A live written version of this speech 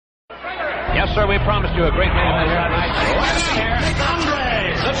Yes, sir, we promised you a great man here tonight. WrestleMania!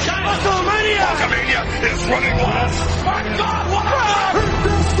 WrestleMania is running wild. My God,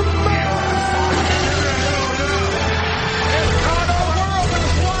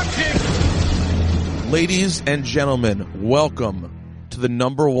 what Ladies and gentlemen, welcome to the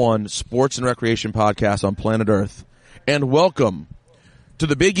 #1 sports and recreation podcast on planet Earth. And welcome to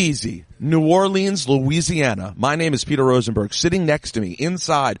the Big Easy, New Orleans, Louisiana. My name is Peter Rosenberg. Sitting next to me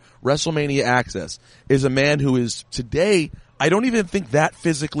inside WrestleMania Access is a man who is today, I don't even think that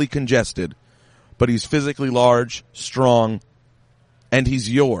physically congested, but he's physically large, strong, and he's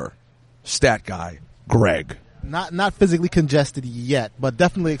your stat guy, Greg. Not physically congested yet, but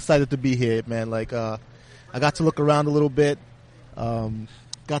definitely excited to be here, man. I got to look around a little bit,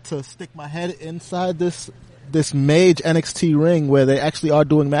 got to stick my head inside this Mage NXT ring where they actually are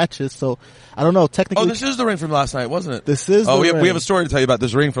doing matches. So I don't know. Technically, this is the ring from last night, wasn't it? This is. We have a story to tell you about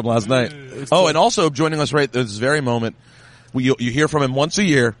this ring from last night. And also joining us right at this very moment, you hear from him once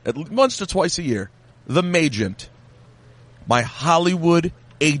to twice a year. The Magent, my Hollywood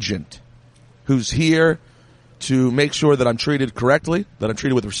agent, who's here to make sure that I'm treated correctly, that I'm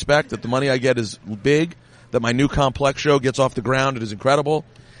treated with respect, that the money I get is big, that my new Complex show gets off the ground, it is incredible,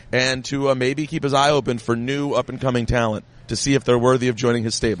 and to maybe keep his eye open for new up-and-coming talent to see if they're worthy of joining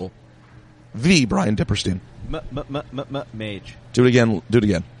his stable. The Bryan Diperstein. Mage. Do it again.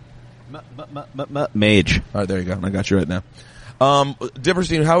 Mage. All right, there you go. I got you right now.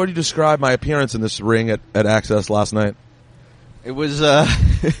 Diperstein, how would you describe my appearance in this ring at Access last night? It was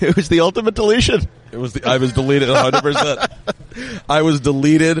the ultimate deletion. I was deleted 100%. I was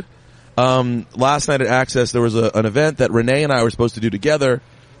deleted. Last night at Access, there was an event that Renee and I were supposed to do together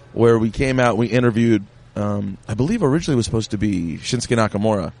where we came out, we interviewed, I believe originally it was supposed to be Shinsuke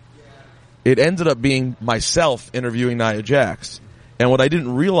Nakamura. It ended up being myself interviewing Nia Jax. And what I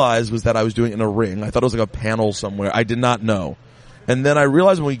didn't realize was that I was doing it in a ring. I thought it was like a panel somewhere. I did not know. And then I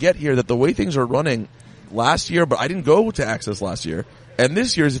realized when we get here that the way things are running last year, but I didn't go to Access last year. And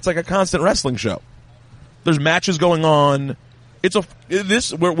this year's, it's like a constant wrestling show. There's matches going on.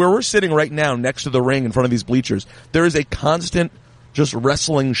 Where we're sitting right now next to the ring in front of these bleachers, there is a constant just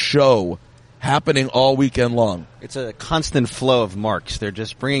wrestling show happening all weekend long. It's a constant flow of marks. They're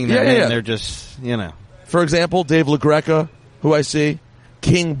just bringing that in. They're just, For example, Dave LaGreca, who I see,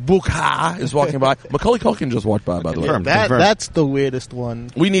 King Bukha is walking by. Macaulay Culkin just walked by the way. Confirmed. That's the weirdest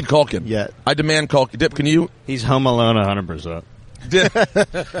one. We need Culkin. Yeah. I demand Culkin. Dip, can you? He's home alone 100%.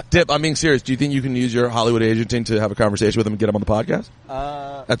 Dip, I'm being serious. Do you think you can use your Hollywood agenting to have a conversation with him and get him on the podcast?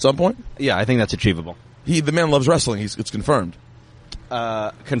 At some point? Yeah, I think that's achievable. The man loves wrestling. It's confirmed.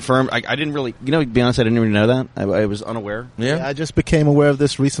 Confirmed. I didn't really, to be honest, I didn't even know that. I was unaware. Yeah. I just became aware of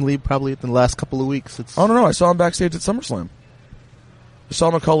this recently, probably in the last couple of weeks. No. I saw him backstage at SummerSlam. I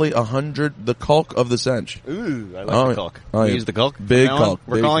saw Macaulay 100, the Culk of the Cinch. Ooh, I like the Culk. Oh, yeah. Use the Culk? Big Culk.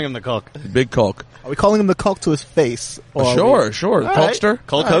 We're calling him the Culk. Big Culk. Are we calling him the Culk to his face? Sure. Culkster.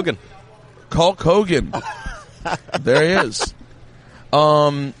 Hulk Hogan. Hulk Hogan. There he is.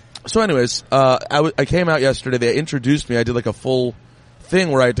 So anyways, I came out yesterday. They introduced me. I did like a full thing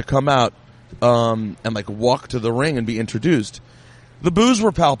where I had to come out, and like walk to the ring and be introduced. The boos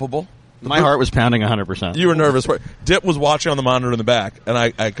were palpable. My heart was pounding 100%. You were nervous. Dip was watching on the monitor in the back, and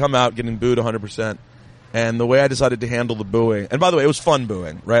I come out getting booed 100%. And the way I decided to handle the booing, and by the way, it was fun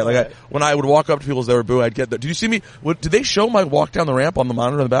booing, right? Like when I would walk up to people as they were booing, I'd get that. Did you see me? Did they show my walk down the ramp on the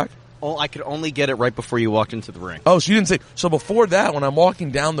monitor in the back? Oh, I could only get it right before you walked into the ring. Oh, so you didn't say. So before that, when I'm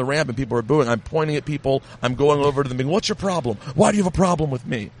walking down the ramp and people are booing, I'm pointing at people. I'm going over to them being, what's your problem? Why do you have a problem with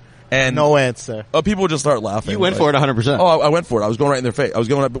me? And no answer. People would just start laughing. You went for it 100%. Oh, I went for it. I was going right in their face. I was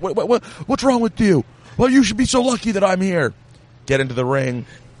going, what's wrong with you? Well, you should be so lucky that I'm here. Get into the ring.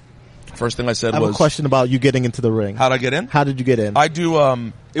 First thing I said was... I have a question about you getting into the ring. How'd I get in? How did you get in? I do...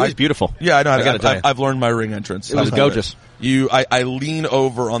 it was beautiful. Yeah, I know. I gotta tell you. I've learned my ring entrance. It was gorgeous. I lean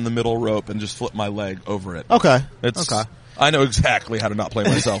over on the middle rope and just flip my leg over it. Okay. Okay. I know exactly how to not play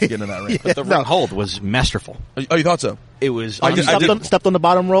myself getting in that ring. But the ring hold was masterful. Oh, you thought so? It was... Stepped on the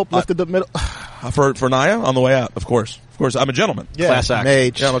bottom rope, lifted the middle... For Nia? On the way out, of course. Of course, I'm a gentleman. Yeah, class act.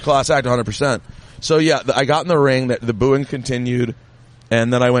 Mage. Yeah, I'm a class act 100%. So yeah, I got in the ring, the booing continued,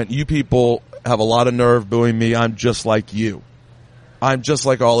 and then I went, you people have a lot of nerve booing me, I'm just like you. I'm just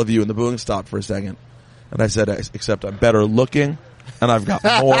like all of you, and the booing stopped for a second. And I said, except I'm better looking, and I've got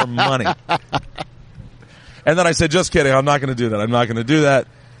more money. And then I said, just kidding, I'm not going to do that.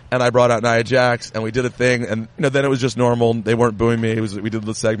 and I brought out Nia Jax, and we did a thing, and then it was just normal. They weren't booing me. We did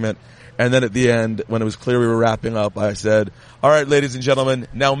the segment, and then at the end, when it was clear we were wrapping up, I said, "All right, ladies and gentlemen,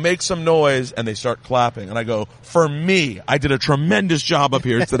 now make some noise," and they start clapping, and I go, "For me, I did a tremendous job up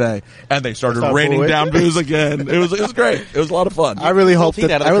here today," and they started raining down boos again. It was great. It was a lot of fun. I really hope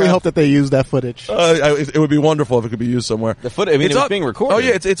that they use that footage. It would be wonderful if it could be used somewhere. The footage, it was being recorded. Oh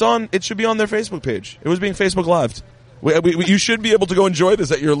yeah, it's on. It should be on their Facebook page. It was being Facebook Lived. You should be able to go enjoy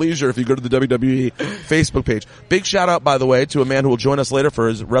this at your leisure if you go to the WWE Facebook page. Big shout out, by the way, to a man who will join us later for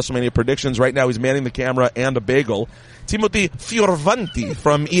his WrestleMania predictions. Right now, he's manning the camera and a bagel. Timothy Fiorvanti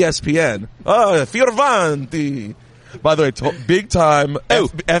from ESPN. Fiorvanti. By the way, big time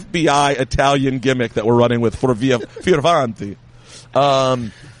FBI Italian gimmick that we're running with for Fiorvanti.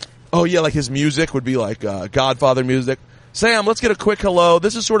 Oh yeah, like his music would be like Godfather music. Sam, let's get a quick hello.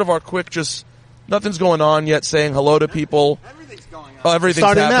 This is sort of our quick nothing's going on yet, saying hello to people. Everything's going on. Oh, everything's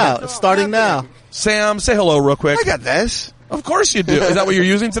starting happening. now. It's starting now. Sam, say hello real quick. I got this. Of course you do. Is that what you're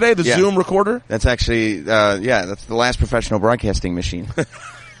using today? The Yeah. Zoom recorder? That's actually, that's the last professional broadcasting machine.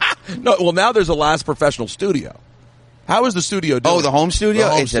 No, well now there's a last professional studio. How is the studio doing? Oh, the home studio?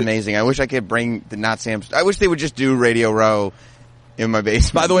 The home It's amazing. I wish I could bring the Not Sam's. I wish they would just do Radio Row in my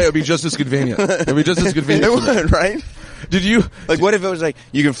basement. By the way, it would be just as convenient. It would be just as convenient. It would, right? Did you? Like, what if it was like,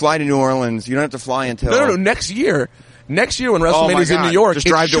 you can fly to New Orleans, you don't have to fly until... No, next year when Oh WrestleMania's in New York, just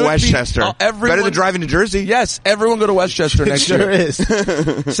drive it to should Westchester. be, Better than driving to Jersey. Yes, everyone go to Westchester next Sure year. is.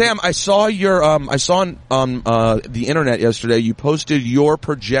 Sam, I saw your on the internet yesterday. You posted your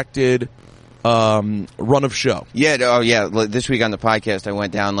projected run of show. Yeah, this week on the podcast, I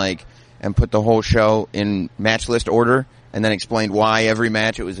went down and put the whole show in match list order, and then explained why every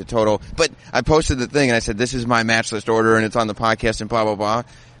match it was a total. But I posted the thing and I said, "This is my match list order, and it's on the podcast," and blah blah blah.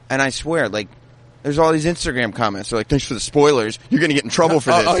 And I swear, there's all these Instagram comments. They're like, "Thanks for the spoilers. You're going to get in trouble for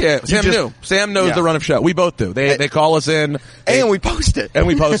this." Oh yeah, Sam knows the run of show. We both do. They call us in, and we post it.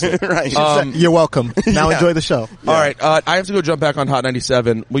 Right. You're welcome. Now Yeah. enjoy the show. All right, I have to go jump back on Hot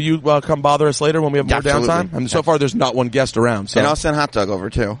 97. Will you come bother us later when we have more Absolutely. downtime? I mean, so far there's not one guest around. So. And I'll send Hot Dog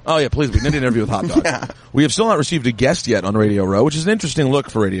over too. Oh yeah, please. We need an interview with Hot Dog. Yeah. We have still not received a guest yet on Radio Row, which is an interesting look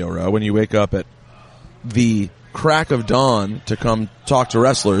for Radio Row when you wake up at the crack of dawn to come talk to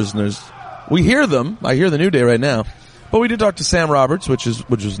wrestlers. And we hear them. I hear the New Day right now, but we did talk to Sam Roberts, which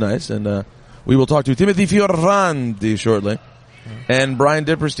was nice, and we will talk to Timothy Fiorvanti shortly. And Bryan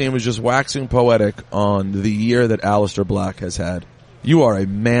Diperstein was just waxing poetic on the year that Aleister Black has had. You are a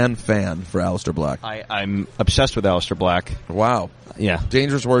man fan for Aleister Black. I'm obsessed with Aleister Black. Wow. Yeah.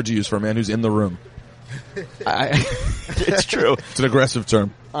 Dangerous word to use for a man who's in the room. It's true. It's an aggressive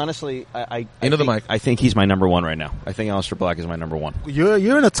term. Honestly, I Into the think, mic. I think he's my number one right now. I think Aleister Black is my number one.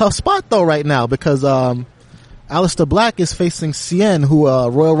 You're in a tough spot though right now because Aleister Black is facing Cien, who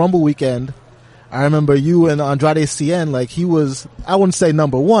Royal Rumble weekend. I remember you and Andrade Cien, he was, I wouldn't say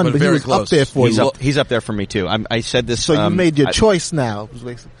number one, but he very was close. up there for you. He's up there for me too. I said this. So you made your choice now.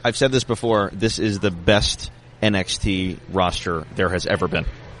 I've said this before. This is the best NXT roster there has ever been.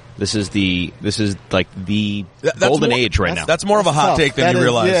 This is the golden age right now. That's more of a hot tough. take than That you is-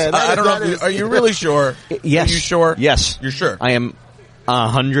 realize. yeah, I don't know. Are you really sure? Yes. Are you sure? Yes. You're sure? I am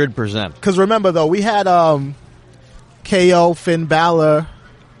 100%. Because remember though, we had KO, Finn Balor,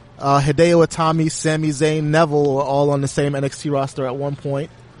 Hideo Itami, Sami Zayn, Neville were all on the same NXT roster at one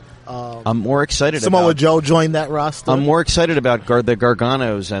point. I'm more excited Samoa about Joe joined that roster. I'm more excited about the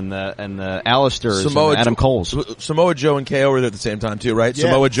Garganos and the Alistairs and the Adam Coles. Samoa Joe and KO were there at the same time too, right? Yeah.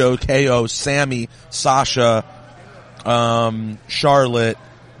 Samoa Joe, KO, Sammy, Sasha, Charlotte,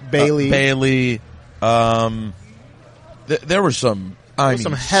 Bayley. There were some.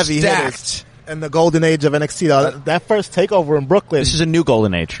 Some heavy stacked. hitters in the golden age of NXT. That first takeover in Brooklyn. This is a new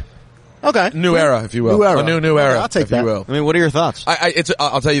golden age. Okay. New era, if you will. New era. A new era, Okay, I'll take if that. you will. I mean, what are your thoughts?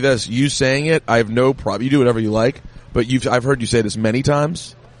 I'll tell you this. You saying it, I have no problem. You do whatever you like, but I've heard you say this many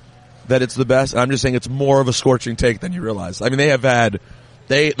times that it's the best. I'm just saying it's more of a scorching take than you realize. I mean, they have had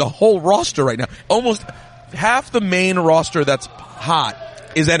the whole roster right now. Almost half the main roster that's hot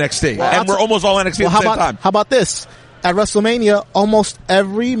is NXT, and we're almost all NXT at the same time. How about this? At WrestleMania, almost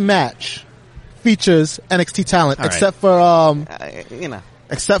every match features NXT talent, All right. except for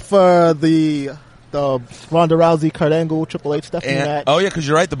except for the Ronda Rousey, Kurt Angle, Triple H, Stephanie match. Oh yeah, because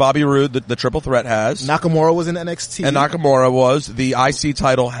you're right. The Bobby Roode, the triple threat has, Nakamura was in NXT. and Nakamura was. The IC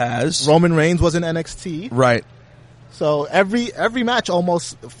title has. Roman Reigns was in NXT. Right. So every match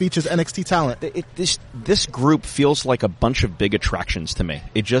almost features NXT talent. This group feels like a bunch of big attractions to me.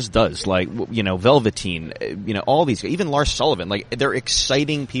 It just does. Velveteen, all these, even Lars Sullivan. They're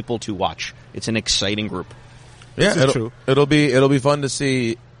exciting people to watch. It's an exciting group. Yeah, This is true. It'll be fun to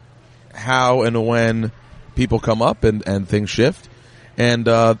see how and when people come up and things shift. And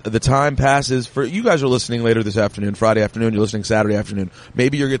the time passes. For you guys are listening later this afternoon, Friday afternoon. You're listening Saturday afternoon.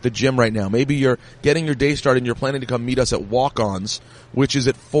 Maybe you're at the gym right now. Maybe you're getting your day started and you're planning to come meet us at Walk-Ons, which is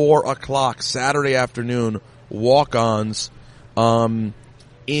at 4:00 Saturday afternoon. Walk-Ons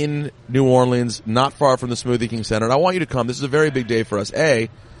in New Orleans, not far from the Smoothie King Center. And I want you to come. This is a very big day for us.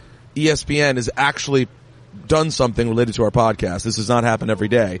 ESPN has actually done something related to our podcast. This does not happen every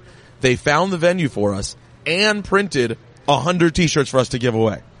day. They found the venue for us and printed 100 T-shirts for us to give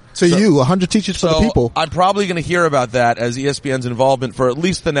away. So 100 T-shirts for the people. I'm probably going to hear about that as ESPN's involvement for at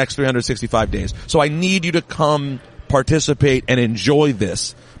least the next 365 days. So I need you to come participate and enjoy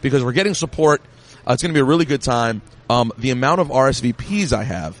this because we're getting support. It's going to be a really good time. The amount of RSVPs I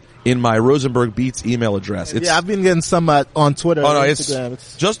have in my Rosenberg Beats email address. I've been getting some on Twitter and Instagram.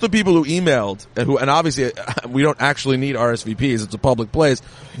 It's just the people who emailed and obviously we don't actually need RSVPs. It's a public place,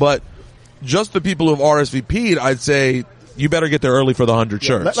 but just the people who have RSVP'd, I'd say you better get there early for the 100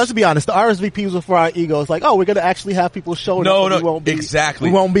 shirts. Let's be honest. The RSVPs were for our egos. Like, we're going to actually have people showing up. No, exactly.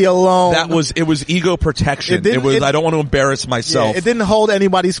 We won't be alone. It was ego protection. I don't want to embarrass myself. Yeah, it didn't hold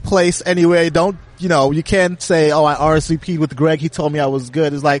anybody's place anyway. You can't say, I RSVP'd with Greg. He told me I was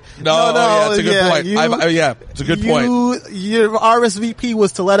good. It's like, no. It's a good point. It's a good point. Your RSVP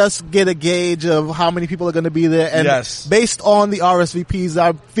was to let us get a gauge of how many people are going to be there. And based on the RSVPs,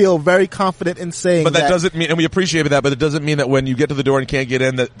 I feel very confident in saying that. But that doesn't mean, and we appreciate that, but it doesn't mean that when you get to the door and can't get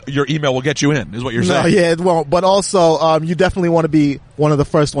in, that your email will get you in, is what you're saying. No, it won't. But also, you definitely want to be one of the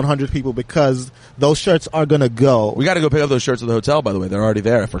first 100 people because those shirts are going to go. We got to go pick up those shirts at the hotel, by the way. They're already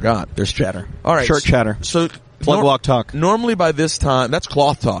there. I forgot. There's chatter. All right. Shirt chatter. So Plug walk talk. Normally by this time, that's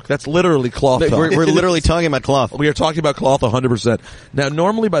cloth talk. That's literally cloth talk. We're literally talking about cloth. We are talking about cloth 100%. Now,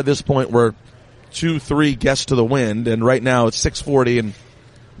 normally by this point, we're 2-3 guests to the wind, and right now it's 6:40 and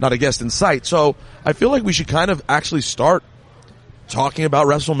not a guest in sight. So I feel like we should kind of actually start talking about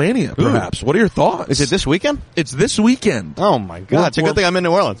WrestleMania, perhaps. Ooh. What are your thoughts? Is it this weekend? It's this weekend. Oh my God! It's a good thing I'm in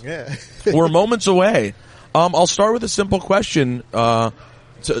New Orleans. Yeah. We're moments away. I'll start with a simple question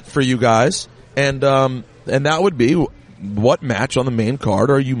for you guys, and that would be, what match on the main card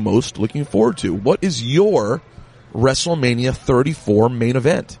are you most looking forward to? What is your WrestleMania 34 main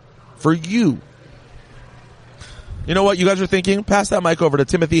event for you? You know what you guys are thinking? Pass that mic over to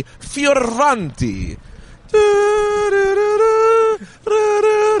Timothy Fiorvanti.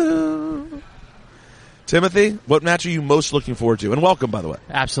 Timothy, what match are you most looking forward to? And welcome, by the way.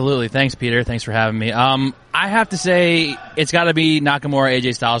 Absolutely. Thanks, Peter. Thanks for having me. I have to say, it's got to be Nakamura,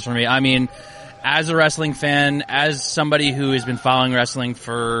 AJ Styles for me. I mean, as a wrestling fan, as somebody who has been following wrestling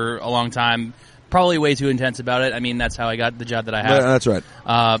for a long time, probably way too intense about it. I mean, that's how I got the job that I have. Yeah, that's right.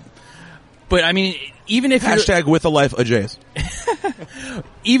 But I mean, even if Hashtag with a life adjacent.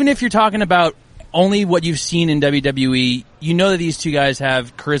 Even if you're talking about only what you've seen in WWE, you know that these two guys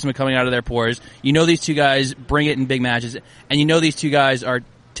have charisma coming out of their pores. You know these two guys bring it in big matches, and you know these two guys are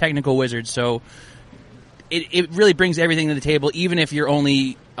technical wizards. So it really brings everything to the table, even if you're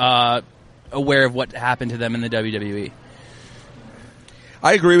only aware of what happened to them in the WWE.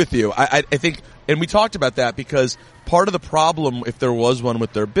 I agree with you. I think, and we talked about that because part of the problem, if there was one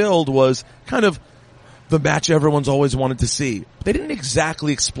with their build, was kind of the match everyone's always wanted to see. They didn't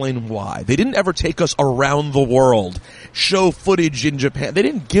exactly explain why. They didn't ever take us around the world, show footage in Japan. They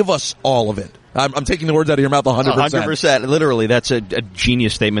didn't give us all of it. I'm taking the words out of your mouth 100%. 100%. Literally, that's a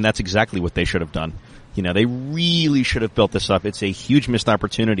genius statement. That's exactly what they should have done. You know, they really should have built this up. It's a huge missed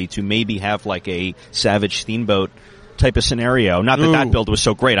opportunity to maybe have like a Savage Steamboat type of scenario. Not that that build was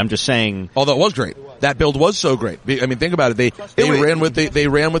so great. I'm just saying. Although it was great. That build was so great. I mean, think about it. They ran with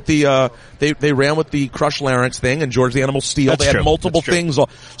the Crush Larynx thing and George the Animal Steel. They had multiple things. So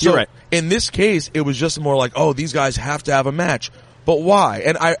you're right. In this case, it was just more like, oh, these guys have to have a match. But why?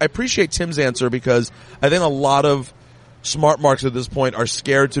 And I appreciate Tim's answer because I think a lot of smart marks at this point are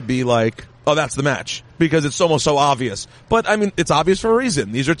scared to be like, oh, that's the match, because it's almost so obvious. But, I mean, it's obvious for a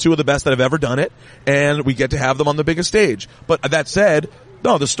reason. These are two of the best that have ever done it, and we get to have them on the biggest stage. But that said,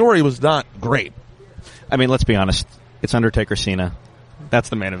 no, the story was not great. I mean, let's be honest. It's Undertaker Cena. That's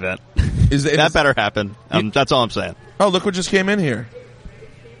the main event. That better happen. That's all I'm saying. Oh, look what just came in here.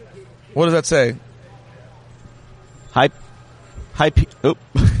 What does that say? Hype. Oh.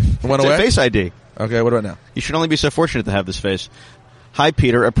 Went away? Face ID. Okay, what about now? You should only be so fortunate to have this face. Hi,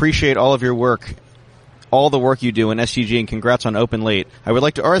 Peter. Appreciate all of your work. All the work you do in SCG, and congrats on Open Late. I would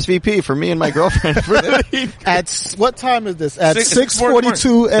like to RSVP for me and my girlfriend. At what time is this? At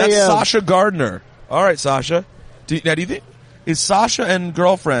 6:42 a.m. That's Sasha Gardner. All right, Sasha. Do you think? Is Sasha and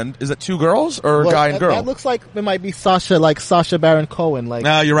girlfriend, is it two girls or Well, guy and girl? That looks like it might be Sasha, like Sasha Baron Cohen. Like,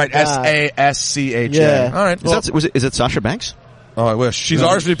 No, you're right. God. Sascha. Yeah. All right. Well, Is it Sasha Banks? oh, I wish. She's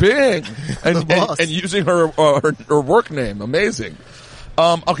RSVPing The boss. and using her work name. Amazing.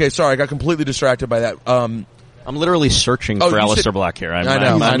 Okay, sorry, I got completely distracted by that. I'm literally searching for you Aleister should- Black here. I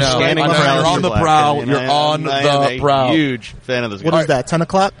know. I'm scanning I know. for You're Aleister on the Black, prowl. and You're on I am the prowl. a huge fan of this guy. What is that? 10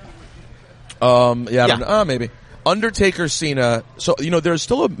 o'clock? Yeah, I Yeah. don't know. Maybe. Undertaker, Cena. So, there's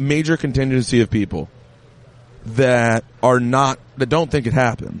still a major contingency of people that don't think it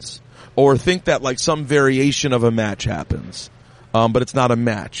happens. Or think that like some variation of a match happens. But it's not a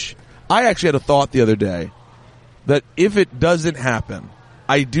match. I actually had a thought the other day that if it doesn't happen,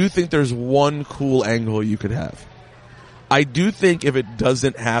 I do think there's one cool angle you could have. I do think if it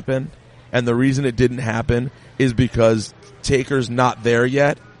doesn't happen, and the reason it didn't happen is because Taker's not there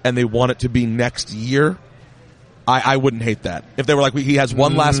yet, and they want it to be next year, I wouldn't hate that. If they were like, he has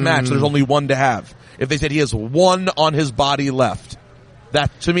one last match, there's only one to have. If they said he has one on his body left, that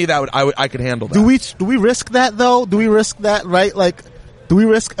to me I could handle that. Do we risk that though? Do we risk that, right? Like, do we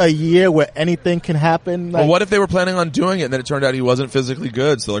risk a year where anything can happen? Like, Well, what if they were planning on doing it, and then it turned out he wasn't physically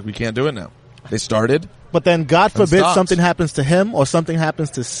good, so like we can't do it now? They started. But then, God forbid, stopped. something happens to him or something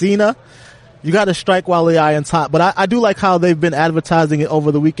happens to Cena. You got to strike while the iron's hot. But I do like how they've been advertising it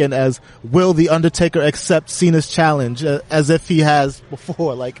over the weekend as, will The Undertaker accept Cena's challenge? As if he has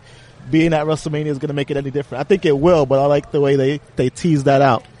before. Like, being at WrestleMania is going to make it any different. I think it will, but I like the way they tease that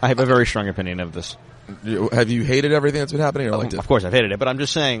out. I have a very strong opinion of this. Have you hated everything that's been happening, or liked it? Of course, I've hated it, but I'm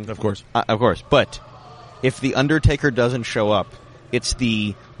just saying. Of course. Of course. But if The Undertaker doesn't show up, it's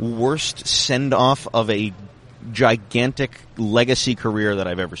the worst send-off of a gigantic legacy career that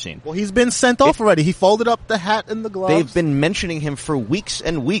I've ever seen. Well, he's been sent off already. He folded up the hat and the gloves. They've been mentioning him for weeks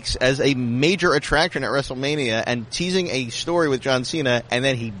and weeks as a major attraction at WrestleMania and teasing a story with John Cena, and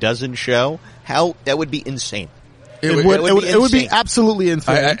then he doesn't show. That would be insane. It would be absolutely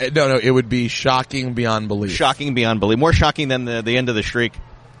insane. No, it would be shocking beyond belief. Shocking beyond belief. More shocking than the end of the streak.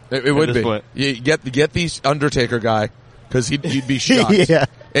 It would this be. point. You get the Undertaker guy, because he'd be shocked. Yeah.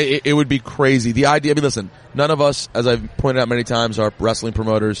 It would be crazy. The idea, listen, none of us, as I've pointed out many times, are wrestling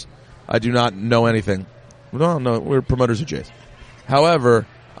promoters. I do not know anything. No, we're promoters of Jays. However,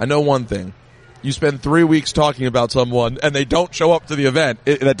 I know one thing. You spend 3 weeks talking about someone and they don't show up to the event.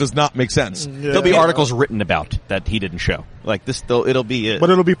 That does not make sense. Yeah. There'll be articles written about that he didn't show. Like this, it'll be. But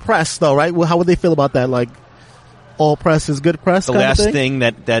it'll be press, though, right? Well, how would they feel about that? Like, all press is good press. The kind last of thing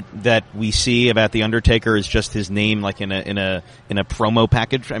that we see about the Undertaker is just his name, like in a promo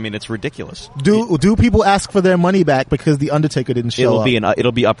package. I mean, it's ridiculous. Do people ask for their money back because the Undertaker didn't show up?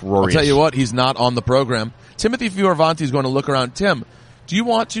 It'll be uproarious. I'll tell you what, he's not on the program. Timothy Fiorvanti is going to look around. Tim, do you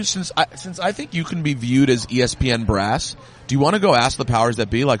want to, since I think you can be viewed as ESPN brass, do you want to go ask the powers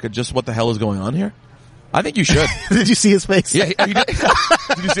that be, like, just what the hell is going on here? I think you should. Did you see his face? Yeah, he did.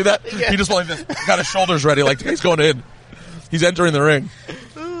 Did you see that? Yeah. He just like got his shoulders ready, like he's going in. He's entering the ring.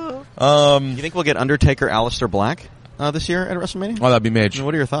 You think we'll get Undertaker, Aleister Black this year at WrestleMania? Oh, that'd be major.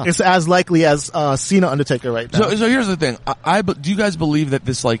 What are your thoughts? It's as likely as Cena Undertaker right now. So here's the thing. Do you guys believe that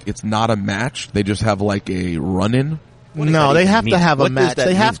this, like, it's not a match? They just have like a run-in? No, they have to have a match.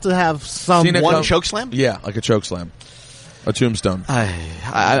 They have to have some one chokeslam? Yeah, like a chokeslam. A tombstone.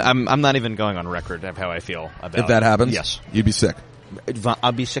 I'm not even going on record of how I feel about If that happens, yes, you'd be sick.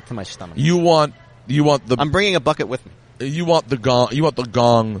 I'll be sick to my stomach. You want the. I'm bringing a bucket with me. You want the gong. You want the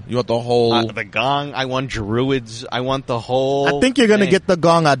gong. You want the whole. The gong. I want druids. I want the whole. I think you're going to get the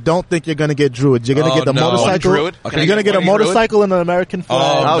gong. I don't think you're going to get druids. You're going to get the motorcycle. Druid? Okay. You're going to get a motorcycle and an American flag.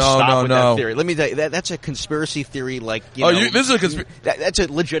 Oh, no, stop with no. that theory. Let me tell you, that's a conspiracy theory. Like, this is a conspiracy. That's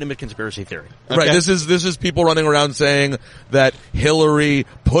a legitimate conspiracy theory. Okay? Right. This is people running around saying that Hillary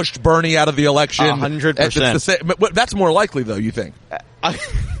pushed Bernie out of the election. 100%. That's more likely, though. You think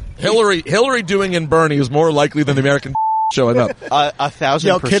Hillary doing in Bernie is more likely than the American showing up. 1,000%.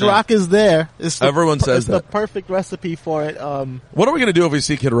 Yo, Kid Rock is there. Everyone says that. It's the perfect recipe for it. What are we going to do if we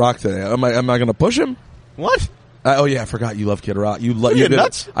see Kid Rock today? Am I going to push him? What? Oh yeah, I forgot you love Kid Rock. You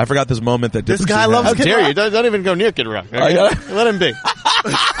nuts? I forgot this moment that This Diperstein guy loves had. Kid Rock. You? Don't even go near Kid Rock. Okay? Let him be.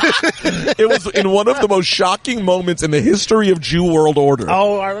 It was in one of the most shocking moments in the history of Jew World Order.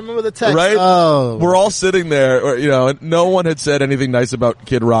 Oh, I remember the text. Right? Oh. We're all sitting there, and no one had said anything nice about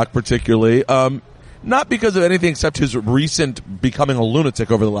Kid Rock particularly. Not because of anything except his recent becoming a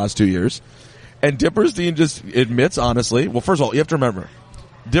lunatic over the last 2 years. And Diperstein just admits honestly, well, first of all, you have to remember,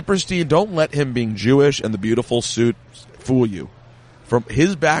 Diperstein, don't let him being Jewish and the beautiful suit fool you. From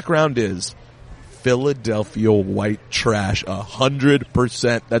his background is Philadelphia white trash,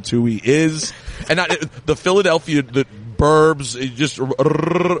 100%. That's who he is. And not the Philadelphia, the burbs, just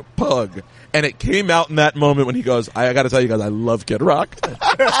pug. And it came out in that moment when he goes, I gotta tell you guys, I love Kid Rock.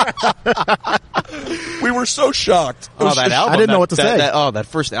 We were so shocked. That album. I didn't know what to say. That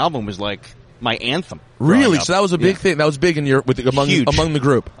first album was like my anthem. Really? So that was a big thing. That was big in your, among the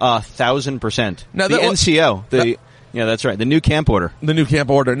group. 1,000%. Now, the that was- NCO, yeah, that's right. The new camp order. The new camp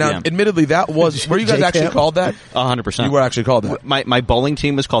order. Now, admittedly, that was, were you guys actually called that? 100%. You were actually called that. My bowling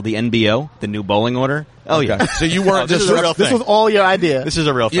team was called the NBO, the new bowling order. Oh, Okay. yeah. So you weren't this just is a real This thing. was all your idea. This is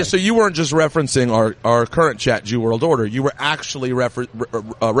a real thing. Yeah, so you weren't just referencing our current chat Jew World Order. You were actually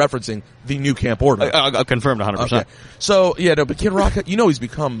referencing the new camp order. Confirmed 100%. Okay. So, yeah, no, but Kid Rock, he's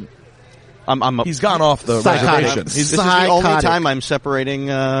become, he's gone off the Psychotic. reservation. This is the only time I'm separating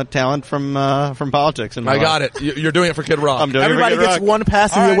talent from politics. I got it. You're doing it for Kid Rock. I'm doing Everybody it for Kid gets Rock. one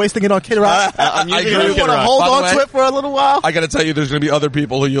pass and All you're right. wasting it on Kid Rock. I'm using it agree on with Kid You want to Rock. hold By the on way, to it for a little while? I got to tell you, there's going to be other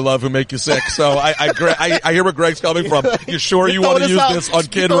people who you love who make you sick. So I hear where Greg's coming from. You sure you want to use this on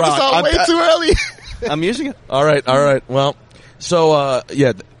Kid Rock? Out way too early. I'm using it. All right. Well, so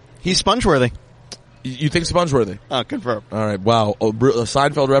He's sponge-worthy. you think Spongeworthy? Confirmed. All right. Wow. A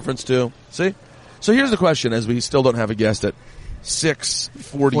Seinfeld reference too. See. So here's the question: as we still don't have a guest at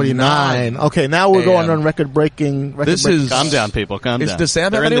 6:49. Okay, now we're going AM. on record-breaking. This is Calm down, people. Calm down. Does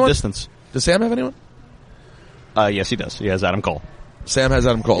Sam They're have in anyone? the distance. Does Sam have anyone? Yes, he does. He has Adam Cole. Sam has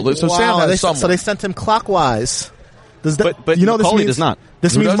Adam Cole. So wow, Sam has someone. so they sent him clockwise. Does that, But you know, this Macaulay means, does not.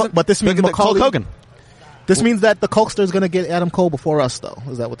 This Who means, doesn't? but this means Look at Hulk Macaulay. Hogan. This means that the Colkster is going to get Adam Cole before us, though.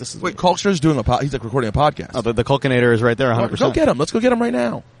 Is that what this is? Wait, Culture's doing he's like recording a podcast. Oh, the Culkinator is right there, 100%. Go get him. Let's go get him right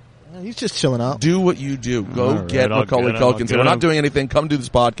now. He's just chilling out. Do what you do. Go All right, get I'll Macaulay get him, I'll Culkin. get We're not him. doing anything. Come do this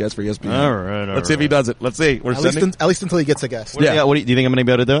podcast for ESPN. All right. Let's see if he does it. Let's see. We're At least, sending. at least until he gets a guest. Yeah. Do you think I'm going to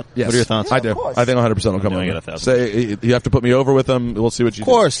be able to do it? Yes. What are your thoughts? I do. of course. I think 100% will come doing over. it 1,000%. Say you have to put me over with him. We'll see what you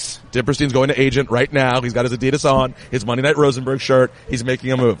do. Of course. Diperstein's going to agent right now. He's got his Adidas on, his Monday Night Rosenberg shirt. He's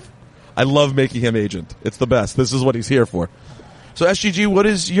making a move. I love making him agent. It's the best. This is what he's here for. So SGG, what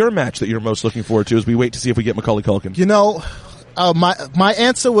is your match that you're most looking forward to as we wait to see if we get Macaulay Culkin? You know, my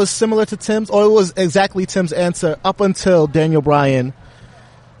answer was similar to Tim's, or it was exactly Tim's answer up until Daniel Bryan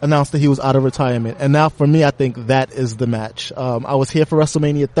announced that he was out of retirement. And now for me, I think that is the match. I was here for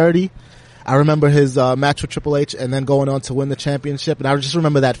WrestleMania 30. I remember his match with Triple H and then going on to win the championship. And I just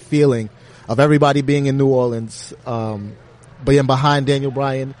remember that feeling of everybody being in New Orleans, being behind Daniel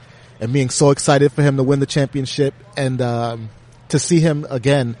Bryan and being so excited for him to win the championship and to see him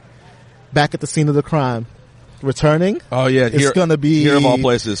again back at the scene of the crime. Returning? Oh yeah, It's gonna be here of all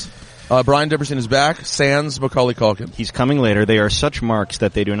places. Bryan Diperstein is back. Sans Macaulay Culkin. He's coming later. They are such marks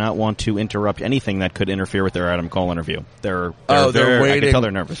that they do not want to interrupt anything that could interfere with their Adam Cole interview. They're they're I waiting. can tell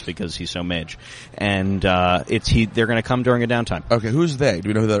they're nervous because he's so mage, and they're going to come during a downtime. Okay, who's they? Do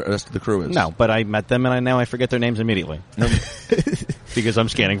we know who the rest of the crew is? No, but I met them and now I forget their names immediately because I'm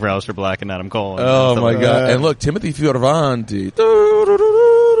scanning for Aleister Black and Adam Cole. And Oh stuff my like god! that. And look, Timothy Fiorvanti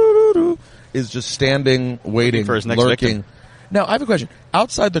is just standing, waiting, for his next lurking. victim. Now, I have a question.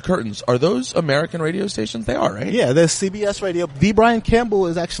 Outside the curtains, are those American radio stations? They are, right? Yeah, there's CBS Radio. The Brian Campbell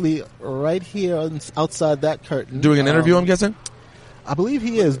is actually right here outside that curtain. Doing an interview, I'm guessing? I believe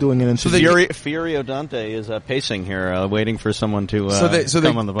he is doing an interview. Fiorio Dante is pacing here, waiting for someone to So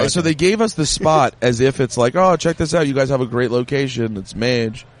come on the podcast. they gave us the spot as if it's like, oh, check this out. You guys have a great location. It's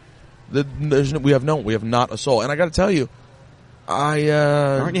Mage. We have not a soul. And I got to tell you,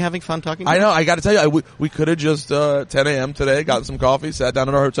 aren't you having fun talking? I know. I got to tell you, we could have just 10 a.m. today, got some coffee, sat down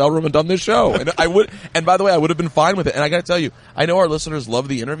in our hotel room, and done this show. And I would. And by the way, I would have been fine with it. And I got to tell you, I know our listeners love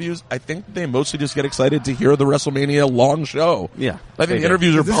the interviews. I think they mostly just get excited to hear the WrestleMania long show. Yeah, I think they the do.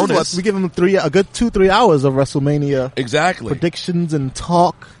 interviews are This bonus. is we give him a good 2-3 hours of WrestleMania Exactly. predictions and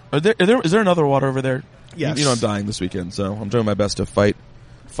talk. Is there another water over there? Yes. You know I'm dying this weekend, so I'm doing my best to fight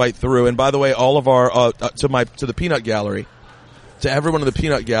through. And by the way, all of our to the Peanut Gallery. To everyone in the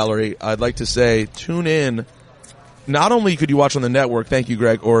Peanut Gallery, I'd like to say, tune in. Not only could you watch on the network, thank you,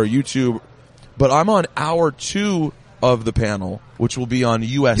 Greg, or YouTube, but I'm on hour 2 of the panel, which will be on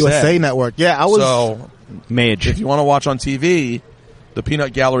USA Network. Yeah, I was. So, Mage. if you want to watch on TV, the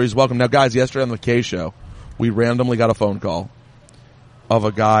Peanut Gallery is welcome. Now, guys, yesterday on the K Show, we randomly got a phone call of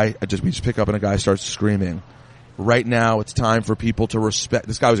a guy. We just pick up and a guy starts screaming. Right now, it's time for people to respect.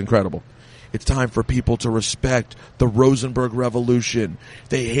 This guy was incredible. It's time for people to respect the Rosenberg Revolution.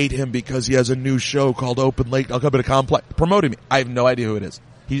 They hate him because he has a new show called Open Late. I'll come to Complex promoting me. I have no idea who it is.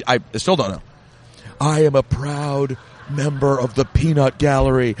 I still don't know. I am a proud member of the Peanut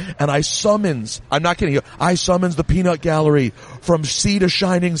Gallery, and I'm not kidding you, I summons the Peanut Gallery from sea to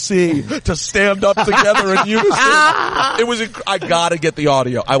shining sea to stand up together in unison. It was, I gotta get the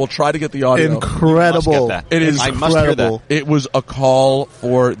audio. I will try to get the audio. Incredible. It is I must hear that. It was a call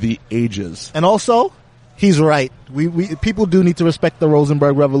for the ages. And also, he's right. We people do need to respect the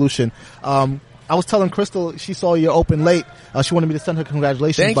Rosenberg Revolution. I was telling Crystal, she saw you open late. She wanted me to send her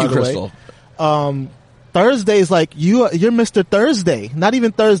congratulations. Thank by you, the Crystal. Way. Thursday's like you're Mr. Thursday, not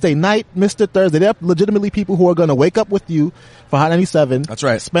even Thursday night, Mr. Thursday. There are legitimately people who are going to wake up with you for Hot 97. That's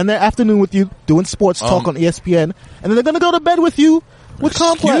right. Spend their afternoon with you doing sports talk on ESPN, and then they're going to go to bed with you with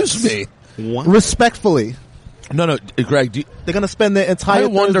Complex. Excuse me. What? Respectfully, No, Greg. they're going to spend their entire I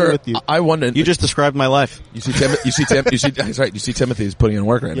wonder. Thursday with you. I wonder. You just described my life. You see, that's right. You see, Timothy's putting in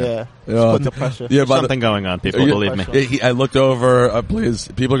work right now. Yeah, just putting the pressure. Yeah, There's something going on, people. Believe me. I looked over. Please,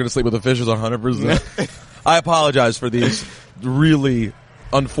 people are going to sleep with the fishes 100%. I apologize for these really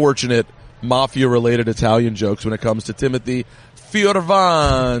unfortunate mafia-related Italian jokes when it comes to Timothy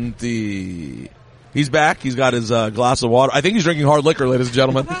Fiorvanti. He's back. He's got his glass of water. I think he's drinking hard liquor, ladies and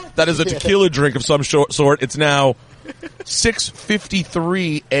gentlemen. That is a tequila drink of some sort. It's now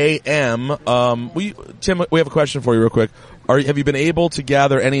 6:53 a.m. Tim, we have a question for you real quick. Have you been able to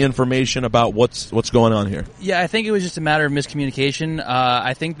gather any information about what's going on here? Yeah, I think it was just a matter of miscommunication.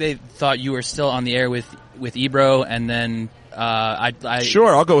 I think they thought you were still on the air with Ebro, and then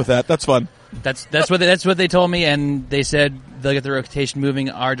Sure, I'll go with that. That's fun. That's what they told me, and they said they'll get the rotation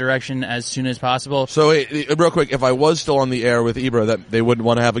moving our direction as soon as possible. So, real quick, if I was still on the air with Ebro, that they wouldn't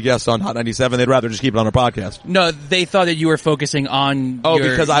want to have a guest on Hot 97. They'd rather just keep it on our podcast. No, they thought that you were focusing on.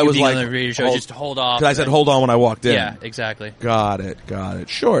 Because I was like, on the radio show, just hold off. Because I said hold on when I walked in. Yeah, exactly. Got it.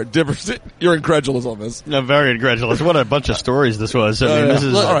 Sure, you're incredulous on this. No, very incredulous. What a bunch of stories this was. I mean, this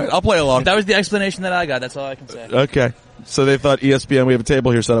is all right. I'll play along. That was the explanation that I got. That's all I can say. Okay. So they thought ESPN, we have a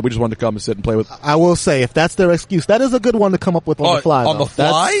table here set up. We just wanted to come and sit and play with. I will say, if that's their excuse, that is a good one to come up with on the fly. On the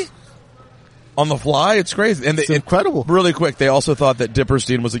fly? On the fly? It's crazy. And it's incredible. Really quick, they also thought that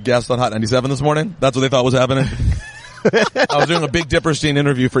Diperstein was a guest on Hot 97 this morning. That's what they thought was happening. I was doing a big Diperstein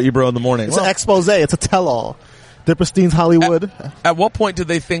interview for Ebro in the morning. It's an expose. It's a tell-all. Diperstein's Hollywood. At what point did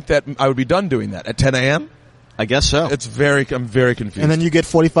they think that I would be done doing that? At 10 a.m.? I guess so. I'm very confused. And then you get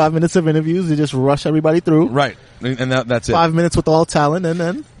 45 minutes of interviews. You just rush everybody through. Right. And that's it. 5 minutes with all talent, and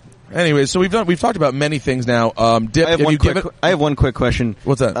then. Anyway, so we've talked about many things now. Dip, I have one quick question.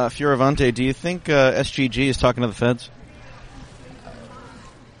 What's that? Fiorvanti, do you think SGG is talking to the feds?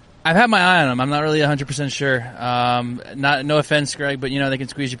 I've had my eye on them. I'm not really 100% sure. No offense, Greg, but they can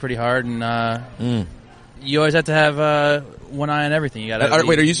squeeze you pretty hard, and you always have to have one eye on everything. You got.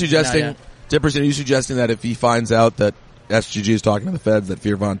 Wait, are you suggesting? Dipperstein, are you suggesting that if he finds out that SGG is talking to the feds, that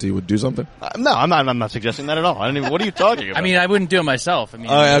Fiorvanti would do something? No, I'm not suggesting that at all. What are you talking about? I mean, I wouldn't do it myself. I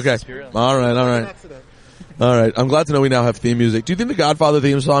mean, okay. All right. I'm glad to know we now have theme music. Do you think the Godfather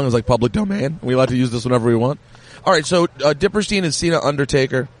theme song is like public domain? We allowed to use this whenever we want? All right, so Dipperstein is Cena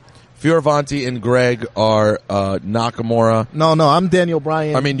Undertaker. Fiorvanti and Greg are Nakamura. No, I'm Daniel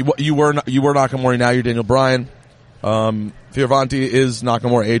Bryan. I mean, you were Nakamura, now you're Daniel Bryan. Fiorvanti is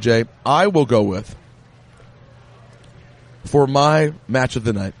Nakamura AJ. I will go with, for my match of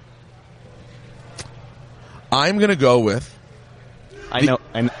the night, I'm going to go with. I know,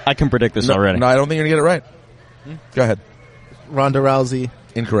 and I can predict this already. No, I don't think you're going to get it right. Go ahead. Ronda Rousey.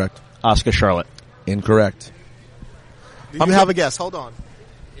 Incorrect. Asuka Charlotte. Incorrect. You have a guess. Hold on.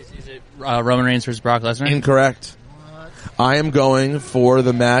 Is it Roman Reigns versus Brock Lesnar? Incorrect. I am going for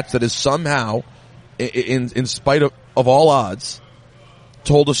the match that is somehow, in spite of all odds,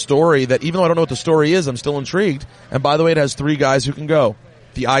 told a story that, even though I don't know what the story is, I'm still intrigued. And by the way, it has 3 guys who can go.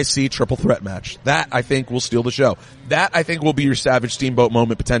 The IC triple threat match. That, I think, will steal the show. That, I think, will be your Savage Steamboat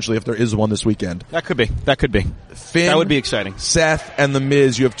moment, potentially, if there is one this weekend. That could be. Finn, that would be exciting. Seth, and The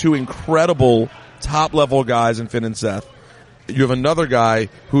Miz. You have 2 incredible top-level guys in Finn and Seth. You have another guy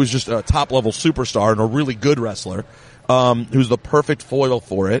who is just a top-level superstar and a really good wrestler, who's the perfect foil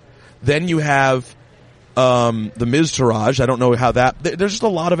for it. Then you have the Miz Taraj. I don't know how that. There's just a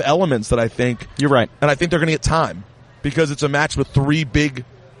lot of elements that I think. You're right, and I think they're going to get time because it's a match with 3 big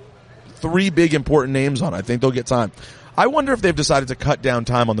important names on it. I think they'll get time. I wonder if they've decided to cut down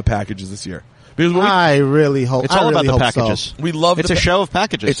time on the packages this year. Because I really hope it's all about the packages. So. We love it's a show of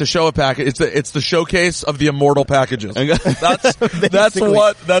packages. It's a show of packages. It's the showcase of the immortal packages. That's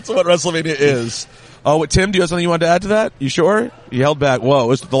what WrestleMania is. Oh, Tim, do you have something you wanted to add to that? You sure? You held back. Whoa,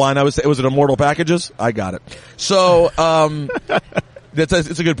 was the line I was saying? Was it immortal packages? I got it. So,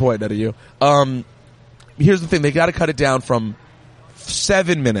 it's a good point, out of you. Here's the thing. They got to cut it down from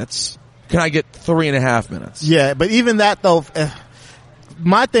 7 minutes can I get 3.5 minutes? Yeah, but even that though,